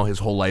meanwhile his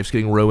whole life's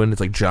getting ruined.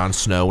 It's like Jon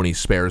Snow when he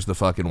spares the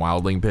fucking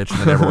wildling bitch, and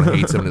then everyone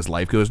hates him and his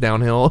life goes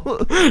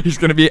downhill. he's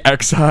gonna be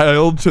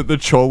exiled to the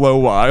Cholo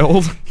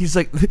Wild. He's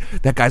like,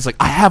 that guy's like,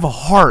 I have a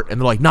heart,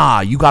 and they're like, nah,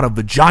 you got a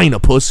vagina,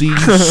 pussy. You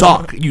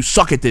suck. You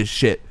suck at this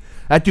shit.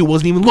 That dude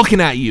wasn't even looking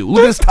at you.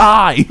 Look at his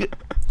tie.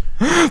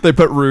 They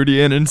put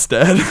Rudy in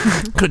instead.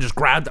 Could have just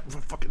grabbed that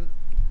fucking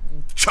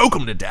choke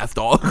him to death,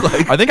 dog.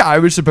 Like, I think I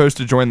was supposed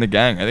to join the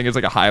gang. I think it's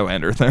like a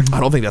Highlander thing.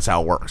 I don't think that's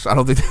how it works. I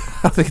don't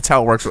think it's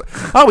how it works.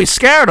 Oh, we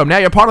scared him. Now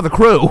you're part of the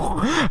crew.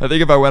 I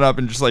think if I went up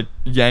and just like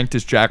yanked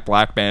his Jack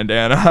Black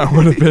bandana, I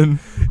would have been.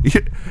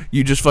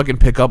 You just fucking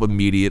pick up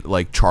immediate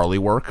like Charlie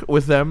work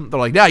with them. They're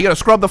like, yeah, you gotta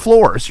scrub the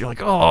floors. You're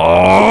like,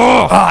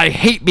 oh, I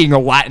hate being a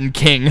Latin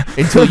king.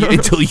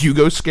 until you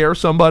go scare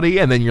somebody,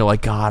 and then you're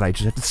like, God, I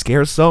just have to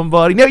scare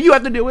somebody. No, you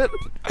have to do it.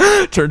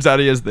 Turns out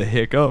he has the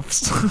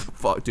hiccups.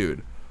 Fuck,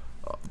 dude.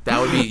 That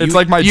would be. It's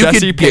like my you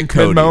Jesse could get Pinkman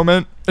Cody.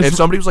 moment. If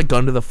somebody was like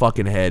gun to the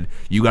fucking head,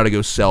 you got to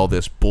go sell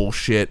this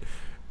bullshit,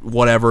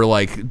 whatever,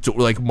 like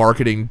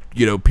marketing,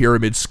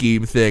 pyramid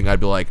scheme thing. I'd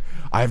be like,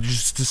 I have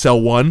just to sell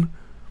one.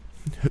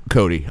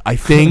 Cody, I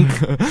think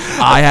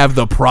I have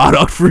the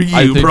product for you,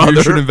 I think brother.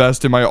 you should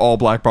invest in my all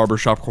black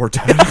barbershop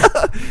quartet.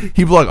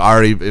 He'd be like, I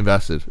already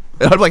invested.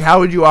 I'd be like, how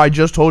would you? I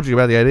just told you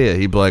about the idea.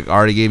 He'd be like, I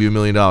already gave you $1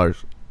 million.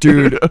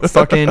 Dude,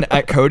 fucking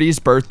at Cody's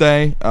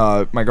birthday,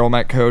 my girl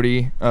met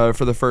Cody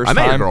for the first I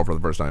time. met your girl for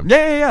the first time.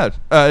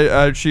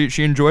 Yeah.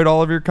 She enjoyed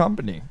all of your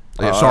company.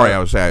 Sorry,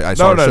 I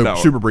saw her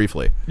super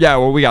briefly. Yeah,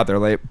 well, we got there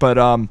late, but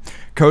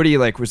Cody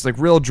was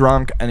real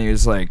drunk, and he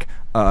was like,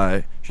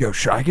 "Yo,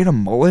 should I get a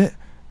mullet?"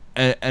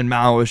 And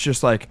Mal was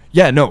just like,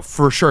 "Yeah, no,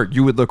 for sure,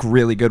 you would look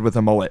really good with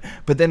a mullet."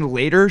 But then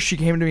later, she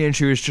came to me and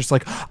she was just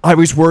like, "I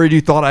was worried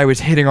you thought I was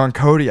hitting on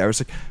Cody." I was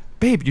like,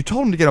 "Babe, you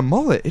told him to get a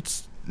mullet.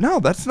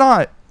 That's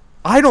not.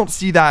 I don't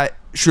see that.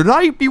 Should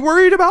I be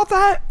worried about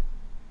that?"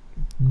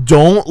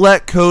 Don't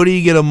let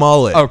Cody get a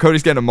mullet. Oh,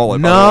 Cody's getting a mullet.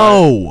 by the way.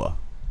 No.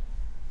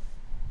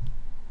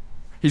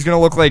 He's gonna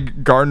look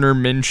like Gardner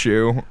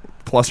Minshew,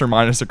 plus or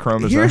minus a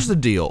chromosome. Here's the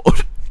deal.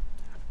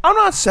 I'm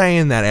not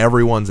saying that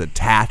everyone's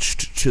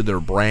attached to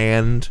their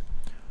brand,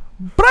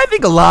 but I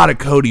think a lot of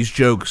Cody's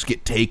jokes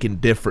get taken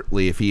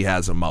differently if he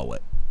has a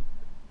mullet.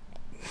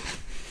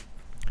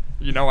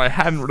 You know, I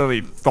hadn't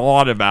really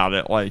thought about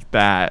it like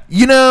that.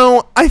 You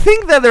know, I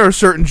think that there are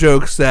certain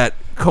jokes that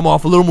come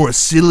off a little more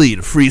silly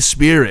and free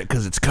spirit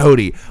because it's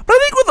Cody. But I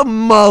think with a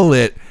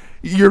mullet,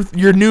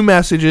 your new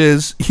message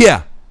is,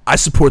 yeah, I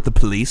support the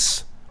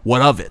police.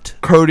 What of it?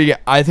 Cody,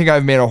 I think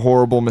I've made a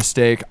horrible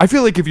mistake. I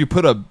feel like if you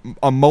put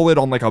a mullet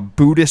on like a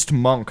Buddhist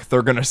monk,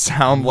 they're gonna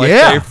sound like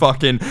they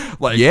fucking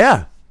like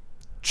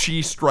chi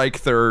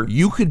strike their.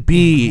 You could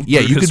be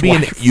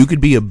you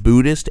could be a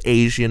Buddhist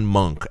Asian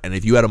monk, and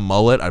if you had a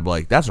mullet, I'd be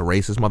like, that's a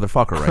racist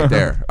motherfucker right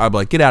there. I'd be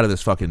like, get out of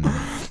this fucking.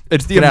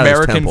 It's the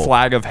American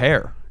flag of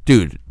hair,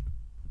 dude.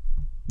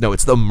 No,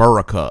 it's the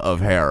America of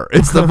hair.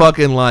 It's the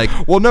fucking like.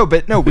 Well, no,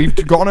 we've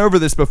gone over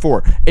this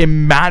before.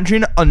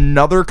 Imagine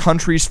another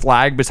country's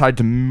flag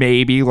besides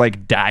maybe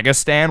like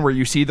Dagestan, where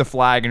you see the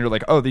flag and you're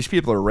like, oh, these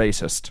people are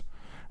racist.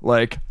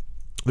 Like,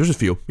 there's a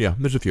few. Yeah,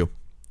 there's a few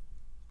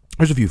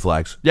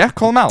flags. Yeah,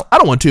 call them out. I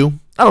don't want to.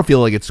 I don't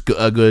feel like it's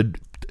a good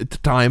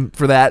time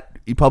for that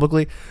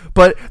publicly.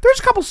 But there's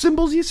a couple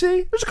symbols you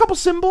see. There's a couple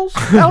symbols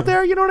out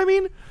there. You know what I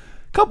mean?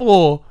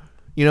 Couple.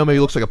 You know, maybe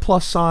it looks like a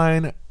plus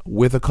sign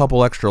with a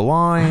couple extra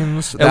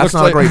lines. That's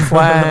not a great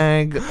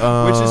flag. Which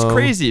is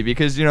crazy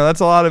because, you know, that's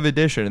a lot of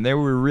addition, and they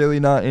were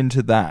really not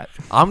into that.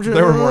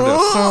 They were more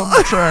into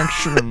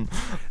subtraction.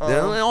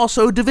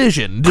 Also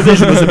division.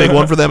 Division was a big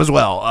one for them as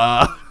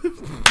well.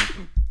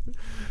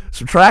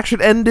 Subtraction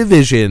and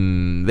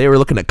division. They were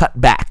looking to cut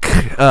back.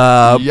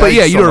 But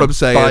yeah, you know what I'm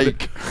saying.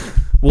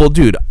 Well,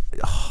 dude,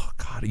 oh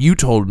God, you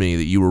told me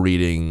that you were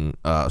reading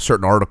a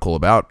certain article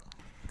about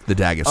the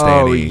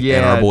Dagestani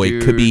and our boy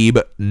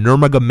Khabib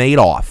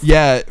Nurmagomedov.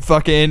 Yeah,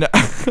 fucking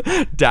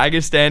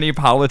Dagestani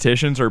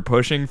politicians are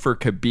pushing for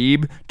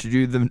Khabib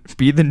to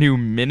be the new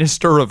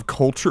minister of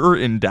culture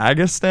in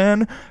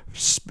Dagestan,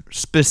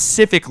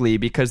 specifically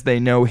because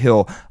they know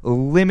he'll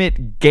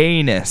limit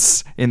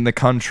gayness in the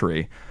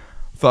country.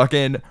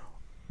 Fucking,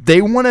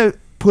 they want to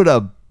put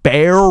a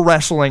bear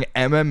wrestling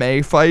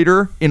MMA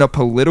fighter in a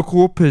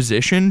political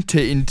position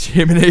to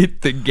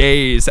intimidate the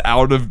gays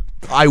out of.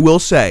 I will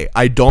say,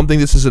 I don't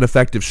think this is an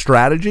effective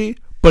strategy,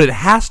 but it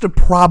has to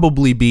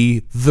probably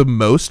be the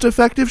most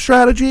effective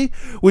strategy,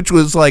 which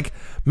was like,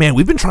 man,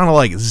 we've been trying to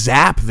like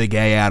zap the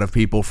gay out of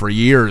people for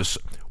years.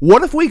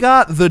 What if we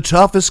got the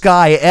toughest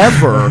guy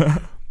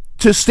ever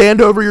to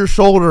stand over your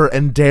shoulder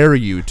and dare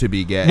you to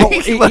be gay? Well,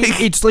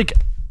 it's like,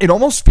 it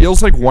almost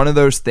feels like one of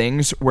those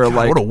things where, God,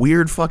 like, what a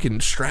weird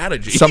fucking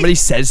strategy. Somebody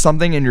says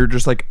something and you're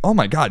just like, oh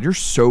my God, you're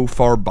so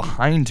far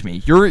behind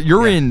me.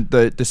 You're in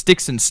the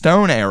sticks and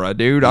stone era,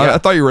 dude. I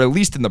thought you were at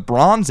least in the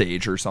Bronze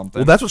Age or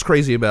something. Well, that's what's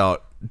crazy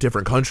about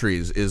different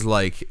countries is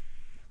like,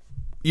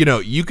 you know,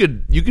 you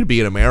could be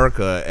in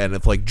America, and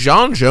if like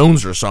John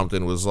Jones or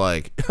something was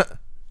like,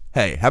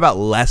 hey, how about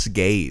less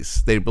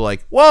gays? They'd be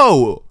like,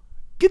 whoa,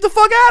 get the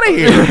fuck out of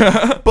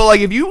here. But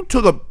like if you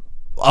took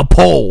a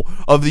poll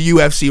of the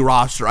UFC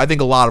roster, I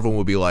think a lot of them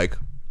would be like,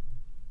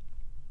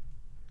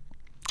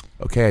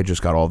 okay, I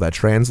just got all that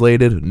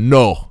translated.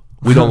 No,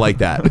 we don't like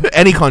that.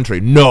 Any country,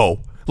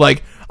 no.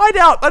 Like, I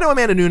know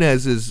Amanda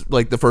Nunes is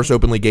like the first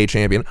openly gay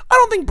champion. I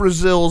don't think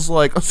Brazil's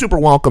like a super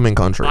welcoming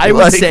country. I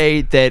would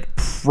say that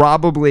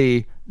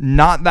probably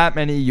not that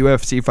many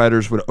UFC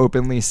fighters would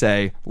openly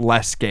say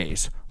less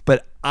gays.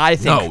 But I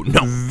think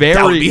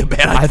that would be a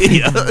bad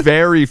idea. I think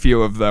very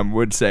few of them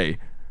would say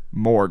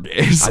more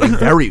gays. I think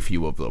very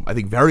few of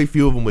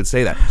them would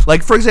say that.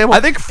 Like, for example, I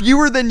think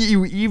fewer than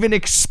you even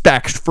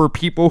expect for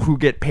people who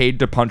get paid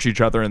to punch each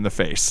other in the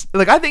face.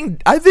 Like, I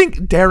think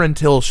Darren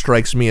Till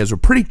strikes me as a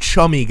pretty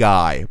chummy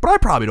guy, but I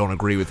probably don't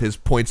agree with his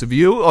points of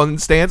view on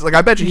stance. Like,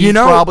 I bet he's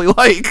probably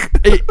like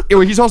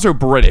he's also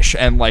British,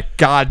 and like,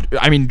 God,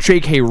 I mean,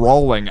 J.K.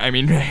 Rowling, I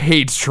mean,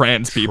 hates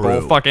trans people.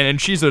 Fucking,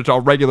 and she's a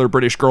regular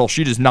British girl.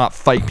 She does not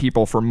fight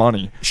people for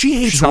money. She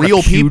hates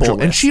real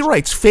people, and she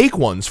writes fake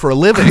ones for a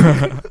living.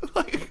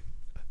 Like,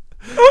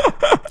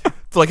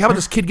 it's like, how about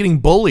this kid getting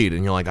bullied?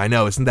 And you're like, I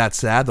know, isn't that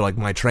sad? They're like,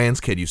 my trans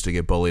kid used to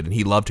get bullied and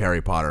he loved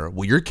Harry Potter.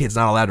 Well, your kid's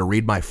not allowed to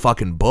read my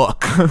fucking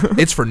book.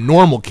 It's for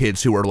normal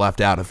kids who are left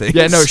out of things.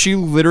 Yeah, no, she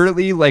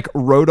literally like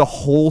wrote a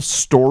whole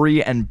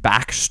story and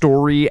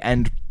backstory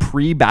and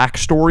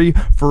pre-backstory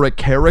for a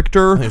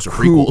character. Those are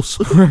prequels.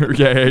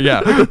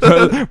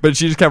 Yeah. But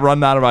she just kept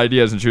running out of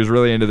ideas, and she was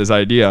really into this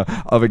idea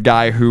of a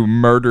guy who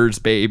murders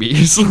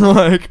babies.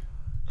 Like,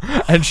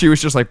 and she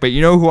was just like, but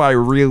you know who I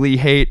really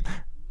hate?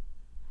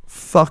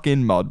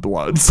 Fucking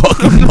mudbloods.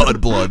 Fucking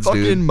mudbloods, dude.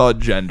 Fucking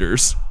mud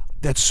genders.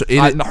 That's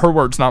her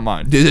words, not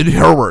mine.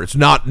 Her words,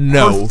 not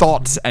her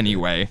thoughts.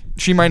 Anyway,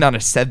 she might not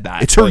have said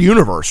that. It's her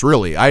universe,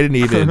 really. I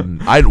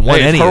didn't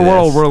want any of her this.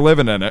 world. We're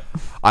living in it.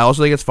 I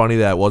also think it's funny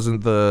that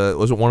wasn't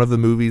one of the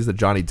movies that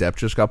Johnny Depp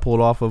just got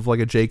pulled off of, like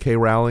a J.K.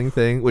 Rowling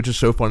thing, which is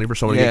so funny for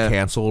someone to get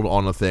canceled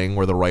on a thing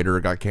where the writer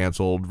got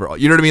canceled.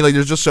 You know what I mean? Like,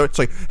 there's just it's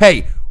like,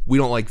 hey, we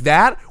don't like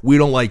that. We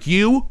don't like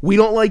you. We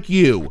don't like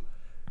you.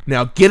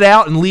 Now get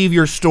out and leave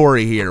your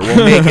story here.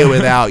 We'll make it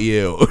without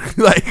you.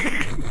 Like,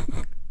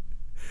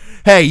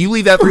 hey, you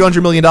leave that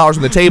 $300 million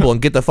on the table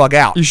and get the fuck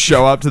out. You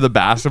show up to the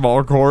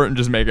basketball court and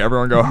just make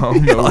everyone go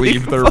home and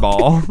leave their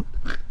ball.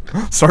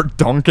 start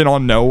dunking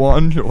on no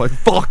one. You're like,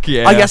 fuck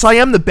yeah. I guess I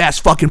am the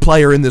best fucking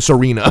player in this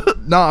arena.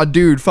 Nah,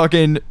 dude,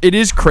 fucking, it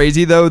is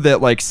crazy though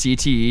that like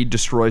CTE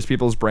destroys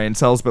people's brain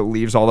cells but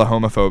leaves all the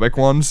homophobic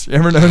ones. You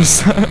ever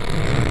notice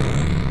that?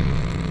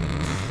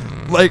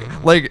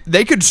 Like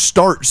they could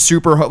start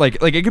super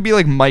like it could be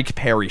like Mike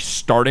Perry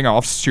starting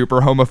off super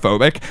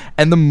homophobic,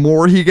 and the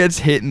more he gets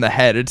hit in the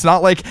head, it's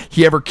not like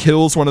he ever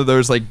kills one of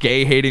those like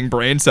gay hating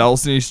brain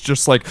cells and he's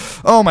just like,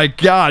 oh my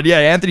god, yeah,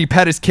 Anthony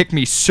Pettis kicked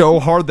me so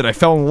hard that I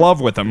fell in love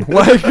with him.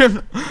 Like,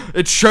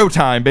 it's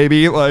showtime,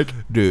 baby. Like,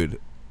 dude,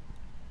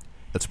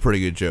 that's a pretty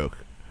good joke.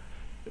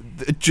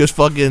 Just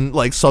fucking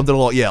like something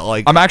along, yeah,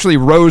 like I'm actually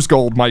rose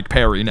gold Mike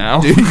Perry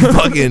now. dude, you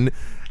fucking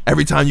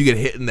every time you get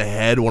hit in the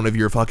head, one of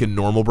your fucking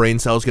normal brain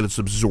cells gets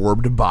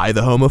absorbed by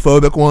the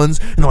homophobic ones,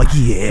 and they're like,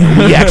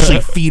 yeah, we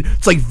actually feed.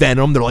 It's like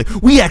Venom. They're like,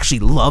 we actually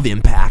love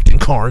impact and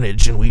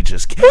carnage, and we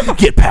just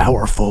get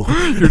powerful.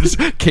 You're just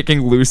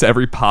kicking loose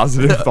every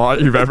positive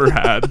thought you've ever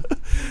had.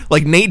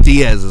 Like Nate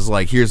Diaz is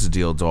like, here's the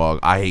deal, dog.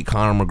 I hate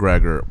Conor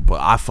McGregor, but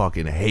I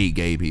fucking hate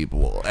gay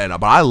people,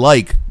 but I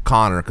like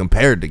Conor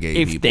compared to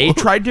gay people. If they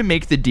tried to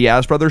make the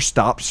Diaz brothers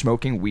stop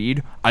smoking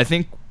weed, I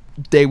think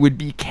they would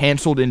be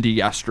canceled into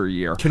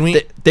yesteryear. Can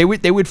we? They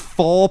would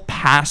fall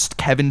past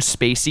Kevin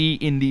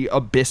Spacey in the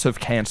abyss of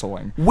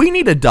canceling. We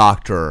need a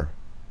doctor.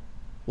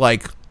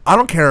 Like, I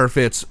don't care if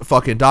it's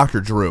fucking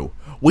Dr. Drew.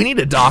 We need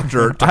a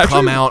doctor to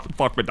come out.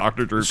 Fuck with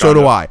Dr. Drew. So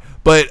do I.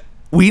 But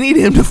we need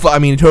him to. I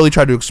mean, he totally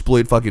tried to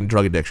exploit fucking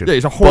drug addiction. Yeah,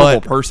 he's a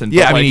horrible person.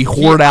 Yeah, but I mean, he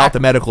hoarded out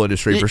the medical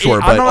industry for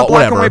sure. I'm But not a black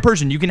whatever. and white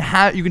person. You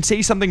can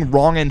say something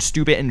wrong and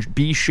stupid and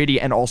be shitty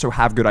and also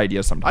have good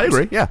ideas sometimes. I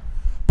agree. Yeah.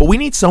 But we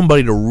need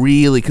somebody to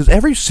really, because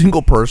every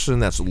single person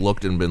that's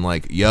looked and been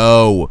like,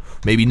 yo,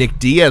 maybe Nick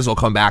Diaz will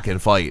come back and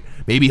fight.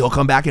 Maybe he'll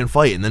come back and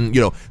fight. And then,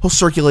 he'll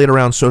circulate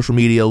around social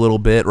media a little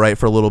bit, right,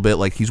 for a little bit,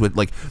 like he's with,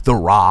 like, The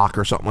Rock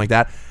or something like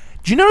that.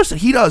 Do you notice that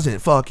he doesn't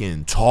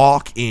fucking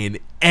talk in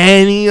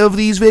any of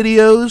these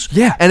videos?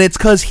 Yeah. And it's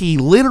because he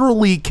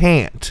literally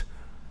can't.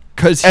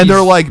 And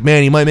they're like,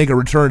 man, he might make a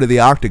return to the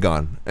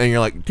octagon. And you're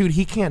like, dude,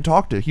 he can't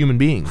talk to human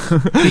beings. He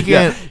can't.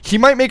 Yeah, he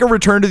might make a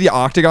return to the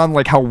octagon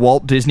like how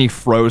Walt Disney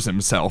froze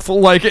himself.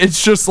 Like,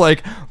 it's just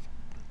like,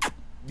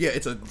 yeah,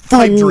 it's a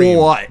pipe dream.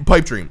 What?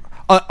 Pipe dream.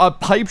 A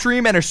pipe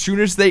dream, and as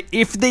soon as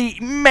if they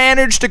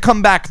manage to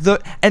come back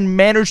and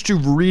manage to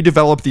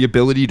redevelop the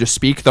ability to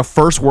speak, the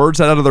first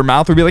words out of their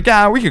mouth would be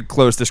like, we could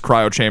close this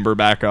cryo chamber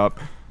back up.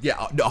 Yeah,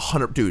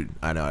 100, dude.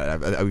 I know.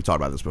 We've talked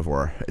about this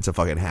before. It's a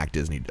fucking hack.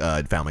 Disney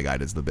Family Guy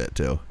does the bit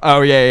too. Oh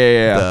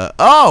yeah.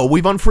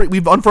 We've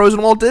unfrozen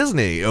Walt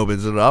Disney.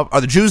 Opens it up. Are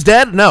the Jews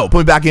dead? No, put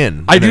me back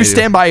in. I do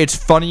stand by. It's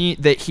funny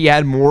that he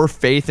had more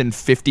faith in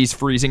 50s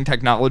freezing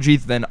technology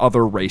than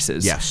other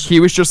races. Yes, he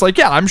was just like,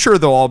 yeah, I'm sure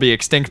they'll all be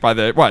extinct by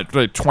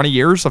like 20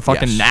 years of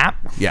fucking nap.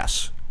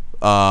 Yes.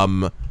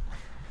 What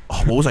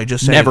was I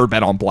just saying? Never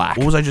bet on black.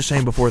 What was I just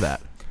saying before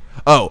that?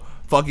 Oh.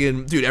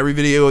 Fucking dude, every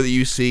video that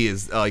you see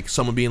is like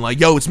someone being like,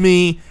 yo, it's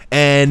me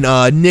and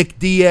Nick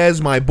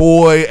Diaz, my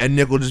boy, and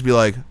Nick will just be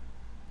like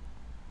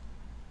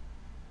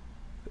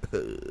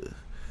and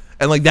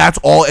like that's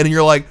all, and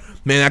you're like,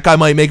 man, that guy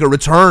might make a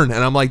return,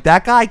 and I'm like,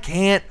 that guy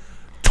can't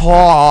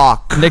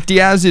talk. Nick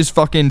Diaz is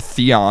fucking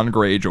Theon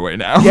Greyjoy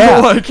now. Yeah.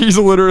 Like he's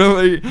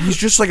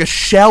just like a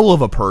shell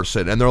of a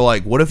person, and they're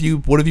like, what if you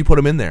put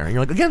him in there? And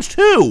you're like, against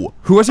who?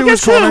 Who was it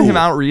was calling him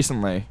out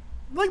recently?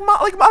 Like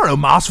I don't know,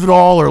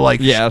 Masvidal or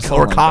like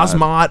or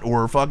Cosmot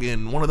or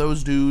fucking one of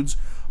those dudes.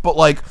 But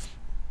like,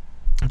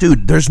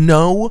 dude,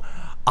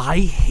 I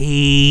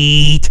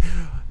hate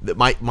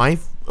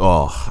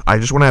I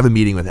just want to have a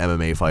meeting with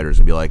MMA fighters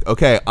and be like,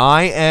 okay,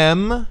 I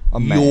am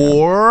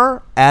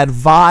your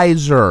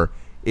advisor.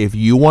 If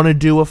you want to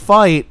do a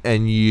fight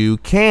and you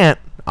can't,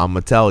 I'm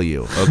gonna tell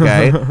you,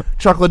 okay?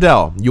 Chuck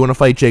Liddell, you want to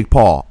fight Jake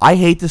Paul? I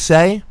hate to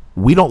say,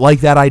 we don't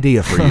like that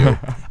idea for you.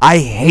 I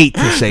hate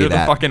to say You're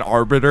that. The fucking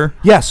arbiter.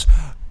 Yes.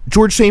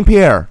 George St.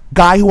 Pierre,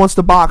 guy who wants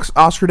to box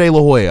Oscar De La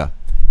Hoya.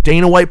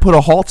 Dana White put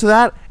a halt to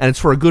that, and it's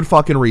for a good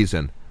fucking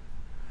reason.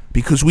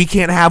 Because we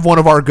can't have one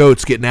of our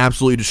goats getting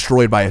absolutely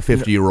destroyed by a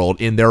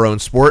 50-year-old in their own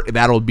sport.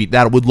 That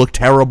would look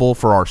terrible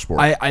for our sport.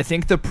 I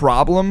think the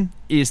problem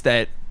is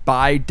that,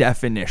 by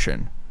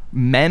definition,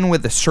 men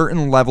with a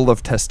certain level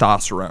of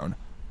testosterone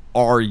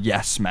are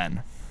yes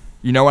men.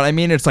 You know what I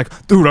mean? It's like,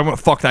 dude, I'm gonna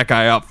fuck that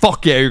guy up.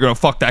 Fuck yeah, you're gonna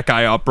fuck that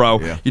guy up, bro.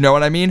 Yeah. You know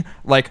what I mean?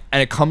 Like,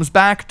 and it comes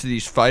back to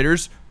these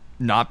fighters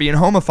not being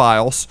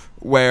homophiles,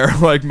 where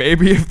like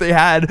maybe if they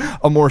had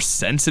a more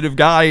sensitive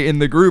guy in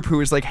the group who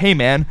was like, hey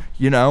man,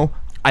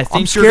 I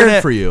think I'm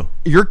scared for you.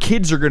 Your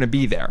kids are gonna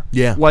be there.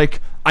 Yeah.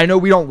 Like, I know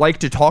we don't like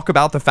to talk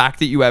about the fact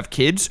that you have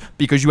kids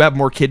because you have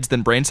more kids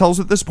than brain cells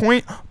at this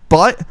point,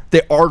 but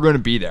they are gonna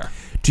be there.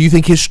 Do you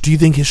think his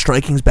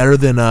striking's better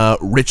than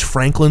Rich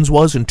Franklin's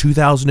was in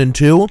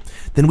 2002?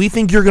 Then we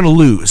think you're gonna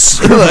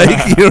lose.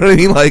 Like, you know what I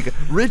mean? Like,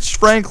 Rich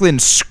Franklin,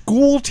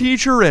 school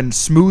teacher and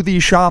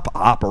smoothie shop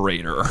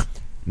operator,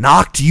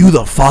 knocked you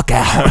the fuck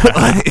out.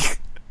 Like,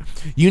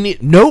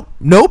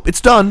 Nope.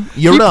 It's done.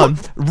 You're done.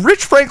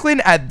 Rich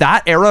Franklin at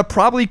that era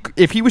probably,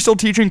 if he was still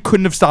teaching,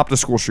 couldn't have stopped a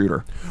school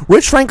shooter.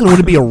 Rich Franklin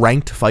wouldn't be a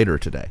ranked fighter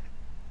today.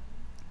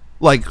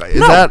 Like,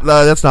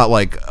 that's not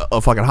like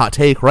a fucking hot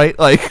take, right?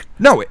 Like,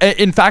 no.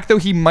 In fact, though,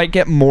 he might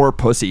get more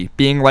pussy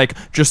being like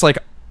just like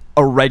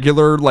a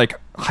regular like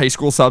high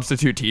school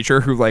substitute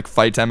teacher who like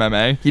fights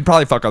MMA. He'd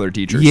probably fuck other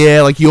teachers.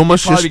 Yeah, like you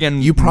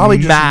probably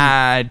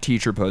mad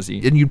teacher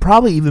pussy, and you'd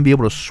probably even be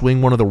able to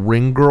swing one of the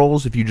ring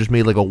girls if you just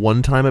made like a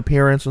one-time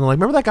appearance and like,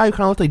 remember that guy who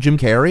kind of looked like Jim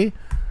Carrey?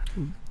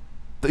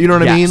 You know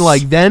what I mean?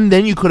 Like then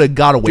you could have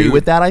got away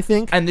with that, I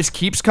think. And this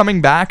keeps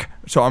coming back,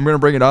 so I'm gonna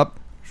bring it up.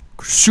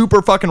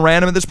 Super fucking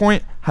random at this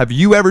point. Have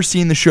you ever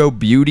seen the show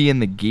Beauty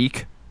and the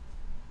Geek?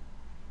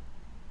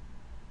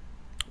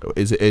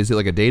 Is it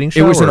like a dating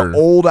show? It was an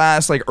old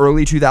ass like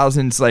early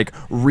 2000s like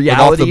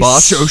reality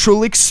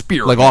social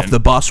experiment. Like Off the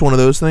Bus, one of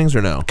those things,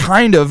 or no?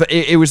 Kind of.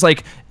 It was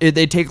like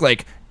they take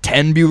like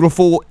 10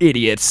 beautiful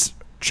idiots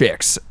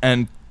chicks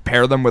and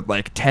pair them with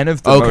like 10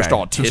 of the most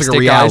autistic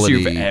like guys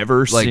you've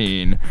ever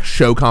seen.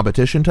 Show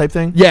competition type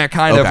thing? Yeah,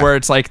 kind of, where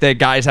it's like the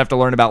guys have to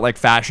learn about like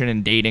fashion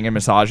and dating and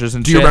massages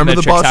and shit. Do you remember and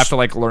the chicks chicks have to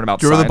like learn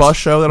about Do you remember the bus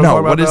show that I'm talking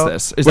about? No, what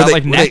is this? Is that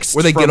like Next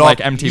where they from get off, like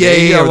MTV?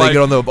 Yeah, where they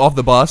get off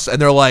the bus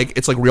and they're like,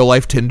 it's like real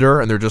life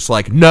Tinder and they're just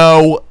like,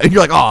 no. And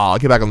you're like, oh,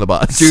 get back on the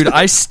bus. Dude,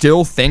 I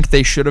still think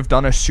they should have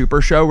done a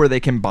super show where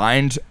they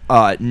combined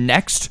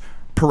Next,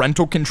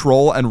 Parental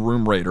Control, and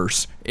Room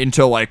Raiders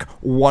into like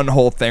one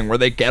whole thing where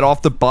they get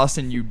off the bus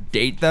and you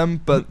date them,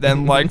 but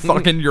then like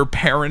fucking your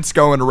parents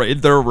go and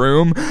raid their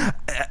room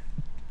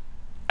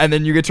and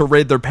then you get to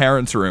raid their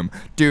parents' room.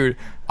 Dude,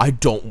 I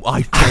don't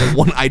want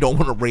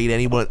to raid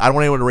anyone. I don't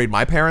want anyone to raid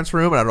my parents'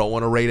 room, and I don't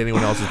want to raid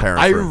anyone else's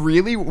parents' room. I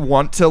really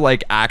want to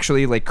like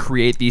actually like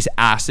create these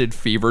acid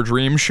fever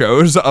dream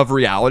shows of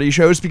reality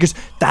shows because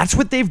that's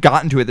what they've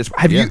gotten to at this.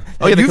 Have you?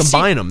 They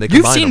combine them.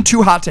 You've seen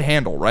Too Hot to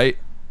Handle, right?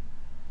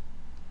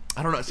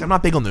 I don't know. See, I'm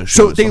not big on those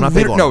shows.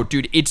 So no,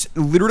 dude. It's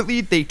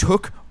literally they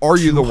took Are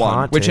You the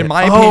One, which in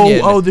my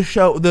opinion, the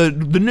show, the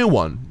new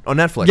one on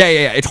Netflix.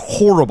 Yeah. It's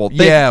horrible.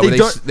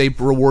 They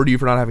reward you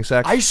for not having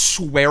sex. I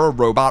swear a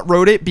robot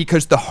wrote it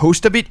because the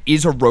host of it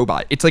is a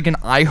robot. It's like an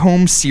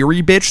iHome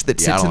Siri bitch that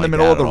sits in the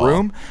middle of the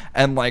room,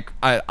 and like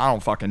I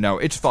don't fucking know.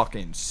 It's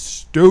fucking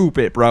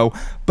stupid, bro.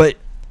 But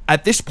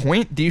at this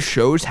point, these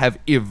shows have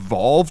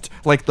evolved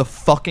like the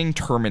fucking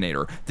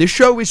Terminator. This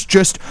show is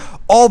just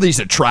all these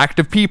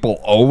attractive people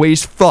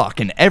always fuck,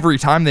 and every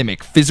time they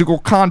make physical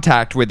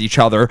contact with each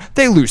other,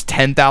 they lose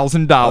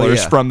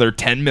 $10,000 from their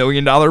 $10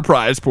 million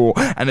prize pool.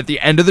 And at the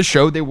end of the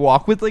show, they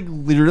walk with like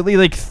literally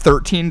like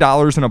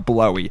 $13 in a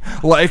blowy.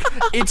 Like,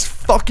 it's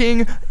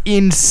fucking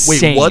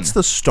insane. Wait, what's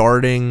the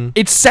starting?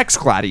 It's Sex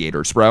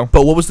Gladiators, bro.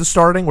 But what was the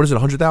starting? What is it,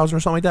 100,000 or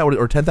something like that,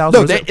 or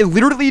 10,000? No,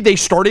 literally they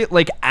started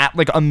like at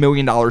like $1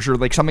 million or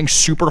like something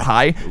super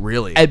high.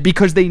 Really?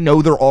 Because they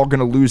know they're all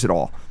gonna lose it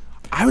all.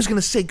 I was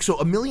gonna say, so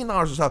 $1 million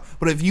or something,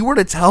 but if you were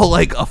to tell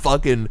like a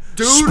fucking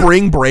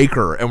spring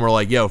breaker and we're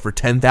like, yo, for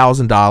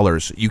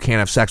 $10,000 you can't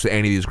have sex with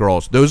any of these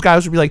girls, those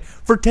guys would be like,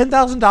 for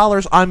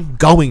 $10,000 I'm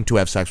going to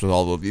have sex with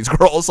all of these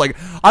girls. Like,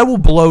 I will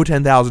blow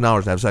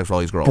 $10,000 to have sex with all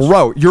these girls.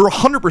 Bro, you're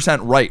 100%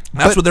 right.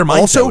 That's what their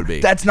mindset would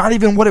be. That's not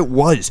even what it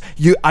was.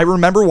 I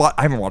remember I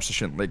haven't watched the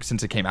shit like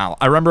since it came out.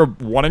 I remember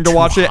wanting to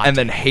watch it and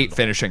then hate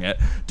finishing it.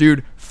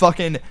 Dude,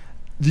 fucking,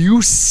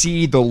 you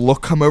see the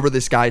look come over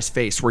this guy's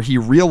face where he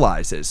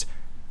realizes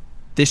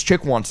this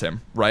chick wants him,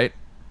 right?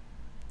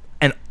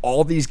 And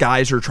all these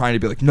guys are trying to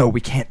be like, no,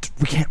 we can't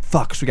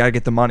fuck, so we gotta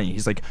get the money.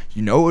 He's like,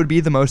 you know what would be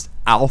the most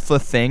alpha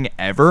thing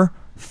ever?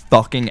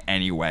 Fucking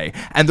anyway.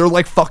 And they're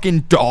like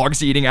fucking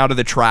dogs eating out of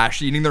the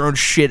trash, eating their own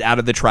shit out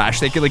of the trash.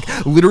 They can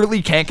like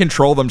literally can't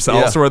control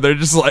themselves, where they're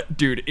just like,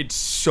 dude, it's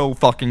so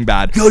fucking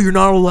bad. Yo, you're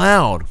not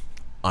allowed.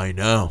 I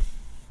know.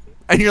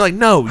 And you're like,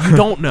 no, you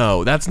don't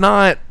know. That's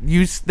not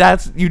you.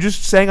 That's you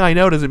just saying I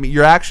know doesn't mean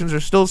your actions are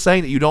still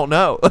saying that you don't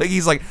know. Like,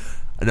 he's like,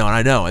 no, and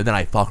I know, and then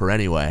I fuck her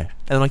anyway.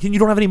 And I'm like, you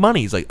don't have any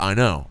money. He's like, I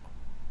know,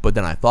 but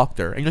then I fucked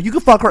her. And you're like, you can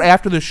fuck her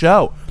after the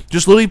show.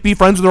 Just literally be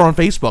friends with her on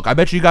Facebook. I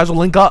bet you guys will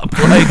link up.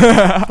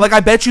 Like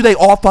I bet you they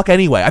all fuck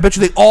anyway. I bet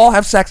you they all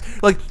have sex.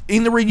 Like,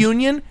 in the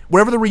reunion,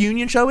 whatever the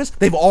reunion show is,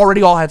 they've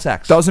already all had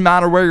sex. Doesn't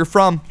matter where you're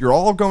from. You're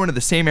all going to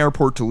the same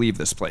airport to leave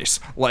this place.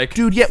 Like,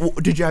 dude, yeah.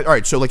 Did you? All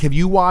right. So, like, have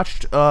you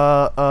watched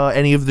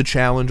any of the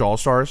Challenge All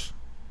Stars?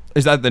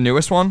 Is that the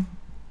newest one?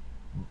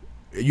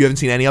 You haven't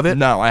seen any of it?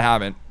 No, I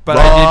haven't. But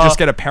I did just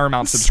get a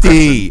Paramount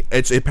subscription.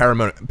 It's a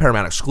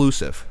Paramount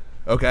exclusive.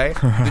 Okay?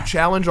 The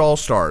Challenge All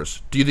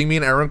Stars. Do you think me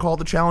and Aaron called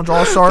the Challenge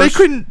All Stars? They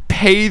couldn't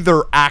pay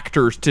their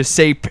actors to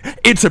say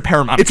it's a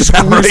Paramount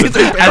exclusive.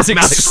 As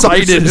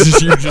excited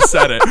as you just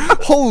said it.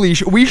 Holy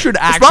shit. We should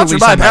actually sponsored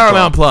by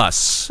Paramount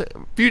Plus.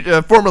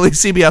 Formerly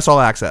CBS All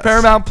Access.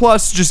 Paramount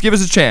Plus, just give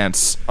us a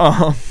chance.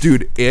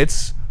 Dude,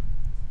 it's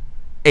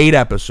 8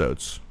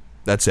 episodes.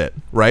 That's it,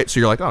 right? So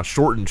you're like, oh,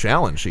 shortened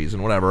challenge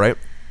season, whatever, right?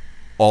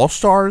 All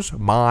Stars,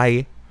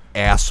 my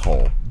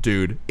asshole,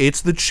 dude.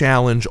 It's the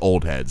Challenge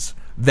old heads.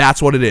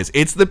 That's what it is.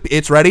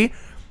 It's ready.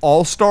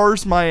 All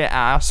Stars My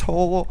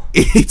Asshole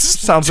It's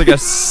sounds like a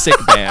sick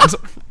band.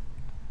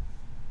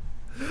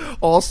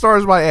 All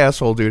Stars My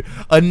Asshole, dude.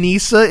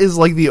 Anissa is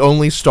like the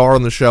only star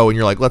on the show, and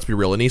you're like, let's be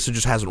real, Anissa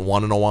just hasn't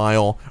won in a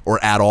while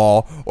or at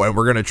all, or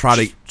we're gonna try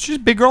to. She's a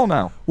big girl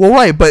now. Well,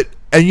 right, but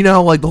and you know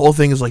how like the whole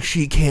thing is like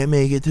she can't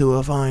make it to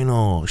a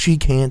final, she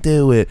can't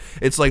do it.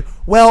 It's like,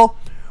 well,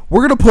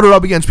 we're gonna put her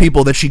up against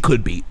people that she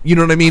could beat. You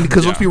know what I mean?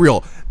 Because let's be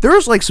real,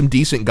 there's like some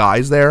decent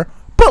guys there,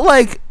 but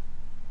like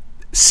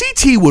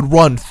CT would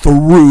run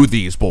through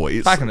these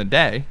boys Back in the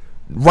day,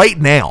 right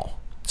now.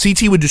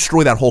 CT would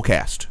destroy that whole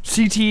cast.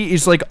 CT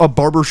is like a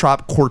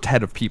barbershop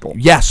quartet of people.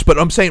 Yes, but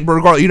I'm saying,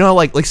 regardless, you know,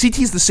 like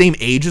CT's the same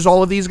age as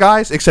all of these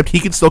guys, except he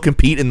can still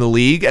compete in the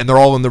league, and they're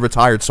all in the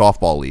retired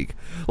softball league.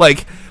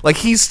 Like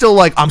he's still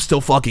like, I'm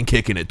still fucking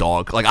kicking it,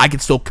 dog. Like I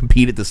can still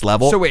compete at this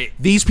level. So wait,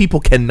 these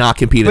people cannot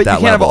compete at that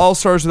level. But you can't have All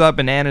Stars without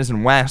Bananas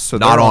and West. So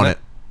not on it.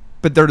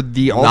 But they're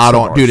the All Stars. Stars.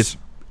 Not on, dude.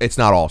 It's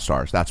not All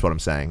Stars. That's what I'm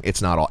saying.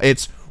 It's not all.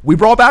 It's we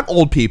brought back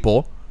old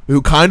people who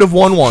kind of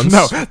won once.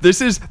 No,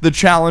 this is the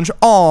challenge.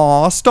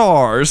 All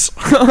Stars.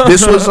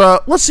 This was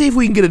let's see if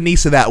we can get a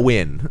niece of that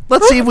win.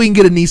 Let's see if we can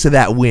get a niece of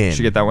that win. Did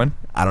you get that win?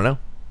 I don't know.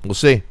 We'll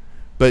see.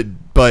 But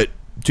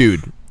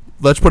dude,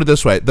 let's put it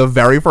this way. The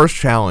very first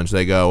challenge,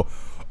 they go,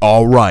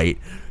 all right,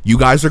 you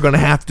guys are going to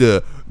have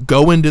to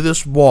go into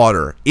this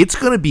water. It's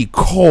going to be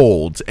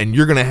cold, and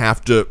you're going to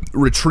have to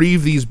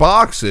retrieve these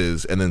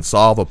boxes and then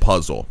solve a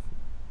puzzle.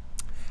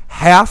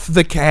 Half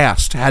the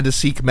cast had to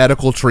seek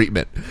medical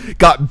treatment,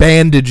 got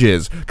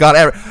bandages,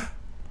 that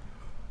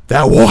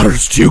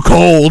water's too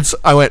cold.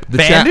 I went,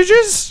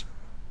 bandages?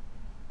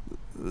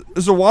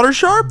 Is the water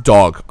sharp?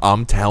 Dog,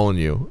 I'm telling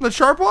you. The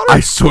sharp water? I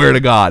swear to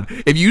God.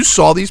 If you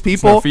saw these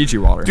people... It's not Fiji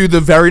water. Dude,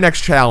 the very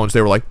next challenge,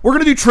 they were like, we're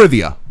going to do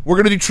trivia. We're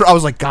going to do I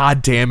was like,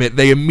 God damn it.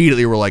 They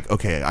immediately were like,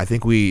 okay, I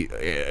think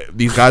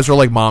these guys are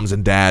like moms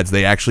and dads.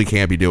 They actually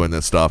can't be doing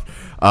this stuff.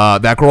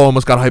 That girl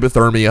almost got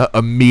hypothermia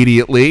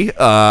immediately.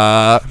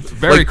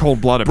 Very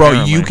cold-blooded, bro,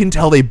 apparently. you can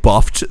tell they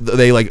nerfed,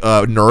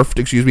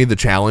 the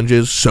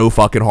challenges so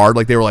fucking hard.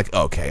 Like, they were like,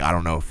 okay, I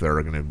don't know if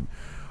they're going to...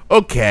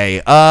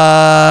 Okay.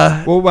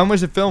 Well, when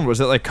was it filmed? Was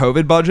it like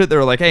COVID budget? They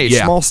were like, "Hey,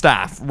 small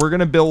staff. We're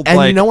gonna build." And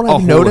like you know what a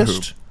I've hula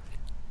noticed? hoop.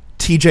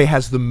 TJ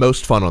has the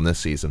most fun on this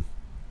season.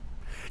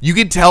 You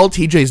can tell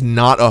TJ's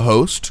not a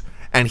host,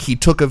 and he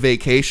took a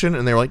vacation.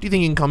 And they were like, "Do you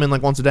think you can come in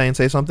like once a day and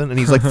say something?" And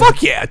he's like,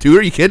 "Fuck yeah, dude!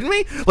 Are you kidding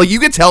me?" Like you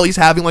can tell he's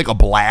having like a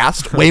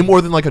blast, way more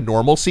than like a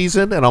normal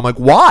season. And I'm like,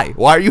 "Why?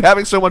 Why are you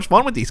having so much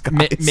fun with these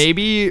guys?"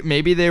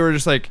 Maybe they were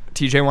just like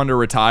TJ wanted to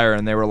retire,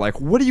 and they were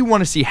like, "What do you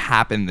want to see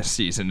happen this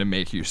season to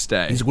make you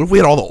stay?" He's like, what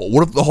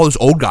if all those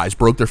old guys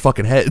broke their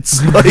fucking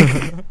heads?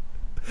 Like,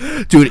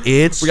 dude,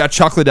 we got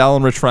Chuck Liddell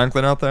and Rich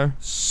Franklin out there.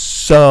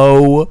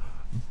 So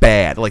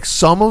bad. Like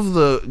some of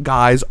the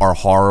guys are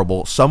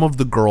horrible. Some of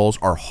the girls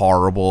are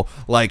horrible.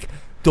 Like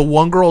the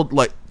one girl,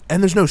 like,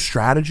 and there's no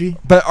strategy.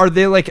 But are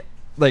they like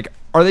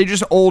are they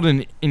just old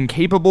and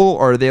incapable,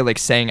 or are they like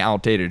saying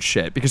outdated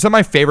shit? Because some of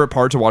my favorite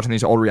parts of watching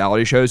these old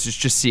reality shows is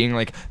just seeing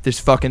like this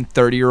fucking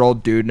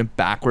 30-year-old dude in a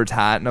backwards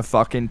hat and a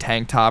fucking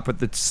tank top with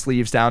the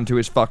sleeves down to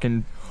his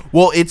fucking.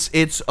 Well,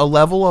 it's a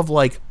level of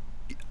like,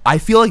 I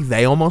feel like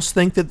they almost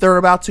think that they're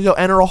about to go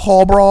enter a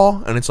hall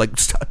brawl, and it's like,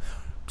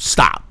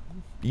 stop.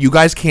 You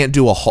guys can't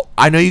do a hall.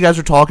 I know you guys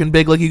are talking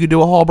big like you could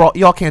do a hall brawl.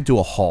 Y'all can't do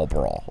a hall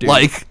brawl. Dude.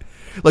 Like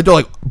they're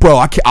like,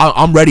 bro,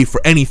 I'm ready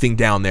for anything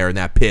down there in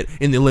that pit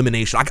in the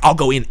elimination. I'll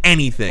go in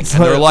anything.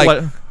 And they're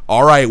like,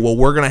 all right, well,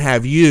 we're gonna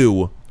have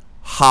you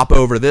hop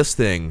over this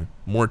thing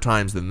more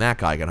times than that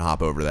guy can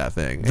hop over that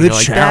thing. And the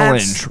like,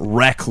 challenge,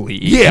 Rec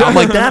League. Yeah, I'm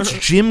like, that's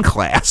gym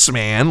class,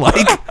 man.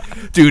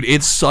 Like, dude,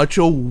 it's such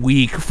a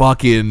weak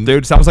fucking...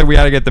 Dude, sounds like we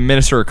gotta get the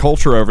Minister of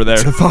Culture over there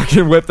to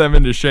fucking whip them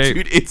into shape.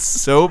 Dude, it's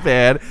so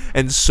bad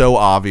and so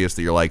obvious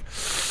that you're like,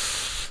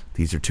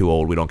 these are too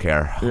old. We don't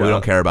care. Yeah. We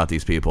don't care about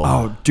these people.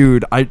 Oh,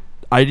 dude, I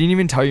didn't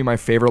even tell you my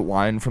favorite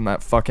line from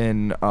that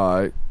fucking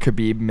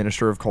Khabib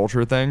Minister of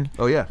Culture thing.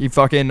 Oh, yeah. He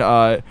fucking,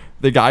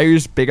 the guy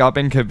who's big up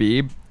in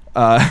Khabib,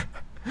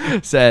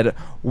 said,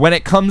 when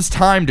it comes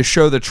time to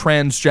show the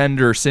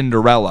transgender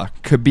Cinderella,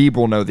 Khabib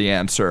will know the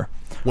answer.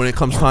 When it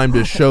comes time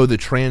to show the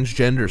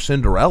transgender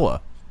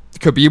Cinderella,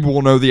 Khabib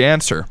will know the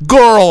answer.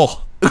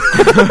 Girl!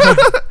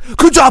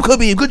 Good job,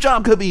 Khabib. Good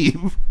job,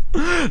 Khabib.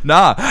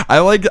 Nah, I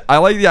like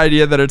the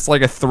idea that it's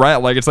like a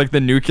threat, like it's like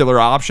the nuclear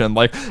option.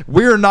 Like,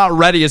 we're not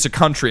ready as a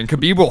country, and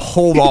Khabib will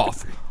hold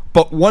off.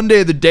 But one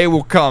day the day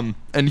will come,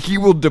 and he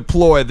will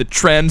deploy the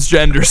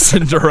transgender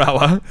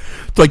Cinderella.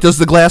 It's like, does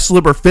the glass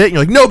slipper fit? And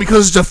you're like, no,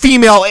 because it's a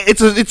female.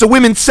 It's a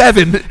women's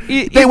 7.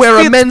 They wear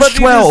a men's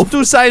 12. It is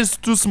 2 sizes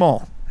too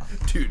small.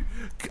 Dude,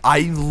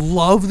 I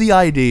love the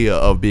idea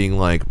of being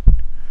like,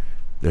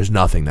 there's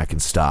nothing that can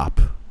stop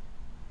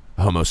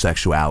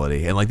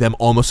homosexuality, and like them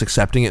almost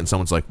accepting it, and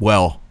someone's like,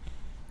 well,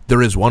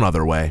 there is one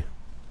other way.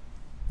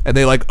 And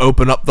they like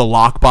open up the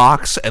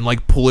lockbox and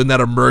like pull in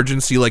that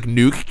emergency like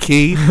nuke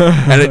key,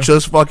 and it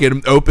just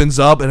fucking opens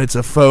up, and it's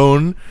a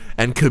phone,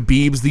 and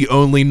Khabib's the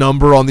only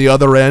number on the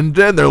other end,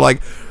 and they're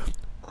like,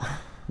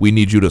 we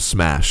need you to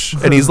smash.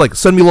 And he's like,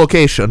 send me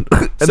location.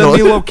 And Send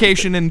me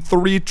location in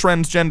 3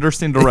 transgender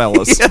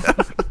Cinderellas.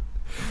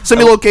 Send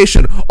me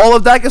location. All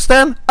of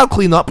Dagestan, I'll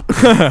clean up.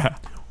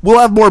 We'll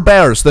have more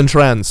bears than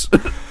trans.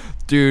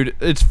 Dude,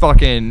 it's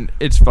fucking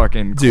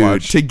Dude,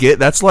 clutch. to get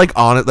that's like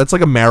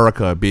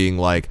America being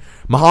like,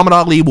 Muhammad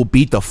Ali will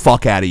beat the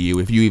fuck out of you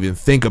if you even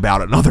think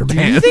about another Do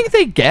man. you think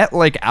they get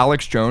like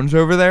Alex Jones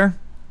over there?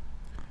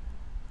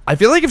 I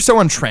feel like if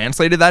someone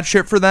translated that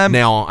shit for them,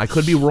 Now, I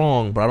could be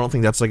wrong, but I don't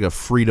think that's like a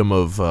freedom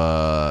of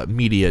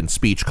media and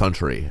speech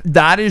country.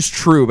 that is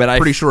true. But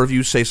Pretty sure if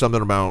you say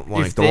something about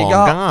like if the they wrong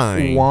got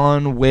guy,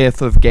 one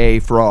whiff of gay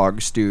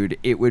frogs, dude,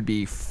 it would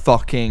be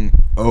fucking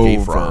Gay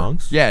over.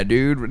 frogs? Yeah,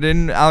 dude.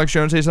 Didn't Alex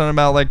Jones say something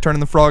about like turning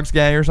the frogs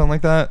gay or something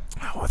like that?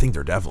 oh, I think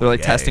they're definitely They're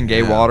like testing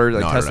gay yeah. water,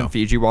 like No, I don't testing know.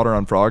 Fiji water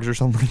on frogs or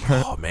something like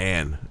that. Oh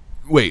man,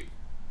 wait.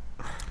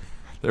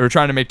 They were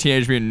trying to make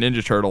Teenage Mutant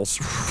Ninja Turtles.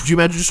 Could you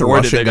imagine just a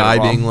Or did they Russian get it guy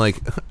wrong? being like,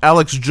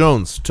 Alex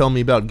Jones, tell me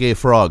about gay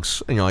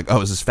frogs, and you're like,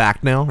 oh, is this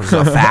fact now? Is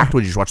this a fact?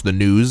 Would you just watch the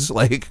news?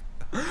 Like,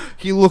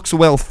 He looks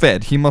well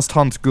fed. He must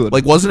hunt good.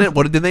 wasn't it?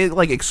 What did they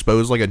like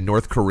expose like a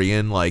North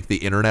Korean like the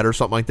internet or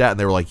something like that? And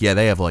they were like, yeah,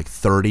 they have like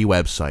 30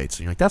 websites, and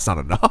you're like, that's not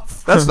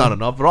enough. That's not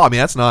enough at all. I mean,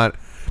 that's not.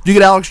 Do you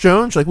get Alex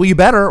Jones? You're like, well, you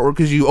better, or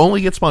because you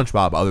only get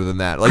SpongeBob. Other than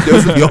that, like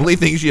those are the only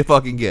things you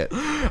fucking get.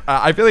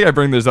 I feel like I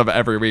bring this up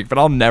every week, but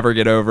I'll never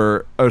get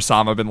over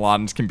Osama bin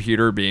Laden's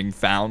computer being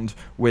found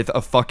with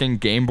a fucking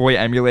Game Boy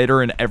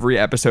emulator in every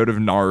episode of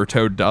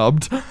Naruto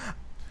dubbed.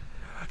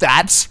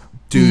 That's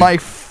Dude. my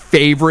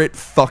favorite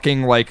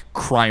fucking like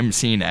crime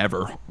scene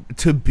ever.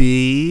 To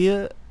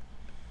be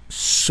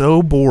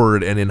so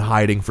bored and in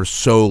hiding for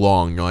so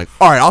long, you're like,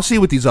 all right, I'll see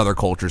what these other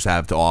cultures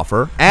have to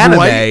offer. Anime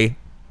Right.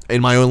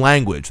 in my own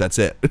language. That's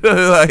it.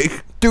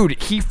 Like,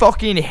 Dude, he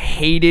fucking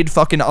hated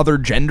fucking other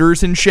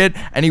genders and shit,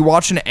 and he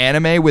watched an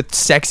anime with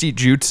sexy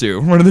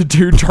jutsu. One of the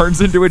dude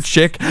turns into a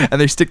chick, and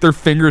they stick their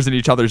fingers in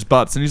each other's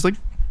butts, and he's like,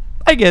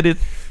 I get it.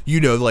 you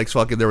know, like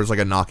fucking, there was like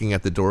a knocking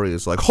at the door.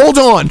 It's like, hold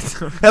on,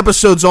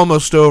 episode's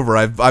almost over.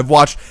 I've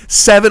watched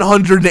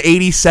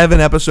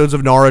 787 episodes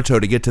of Naruto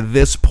to get to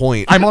this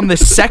point. I'm on the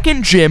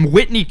second gym.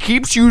 Whitney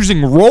keeps using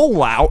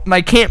rollout, and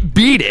I can't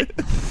beat it.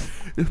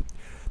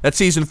 That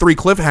season 3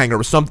 cliffhanger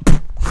was some.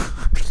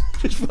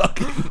 Just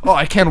fucking. Oh,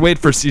 I can't wait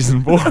for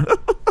season 4.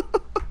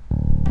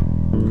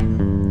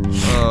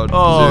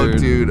 Oh,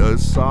 dude,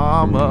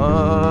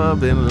 Osama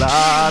bin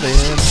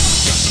Laden.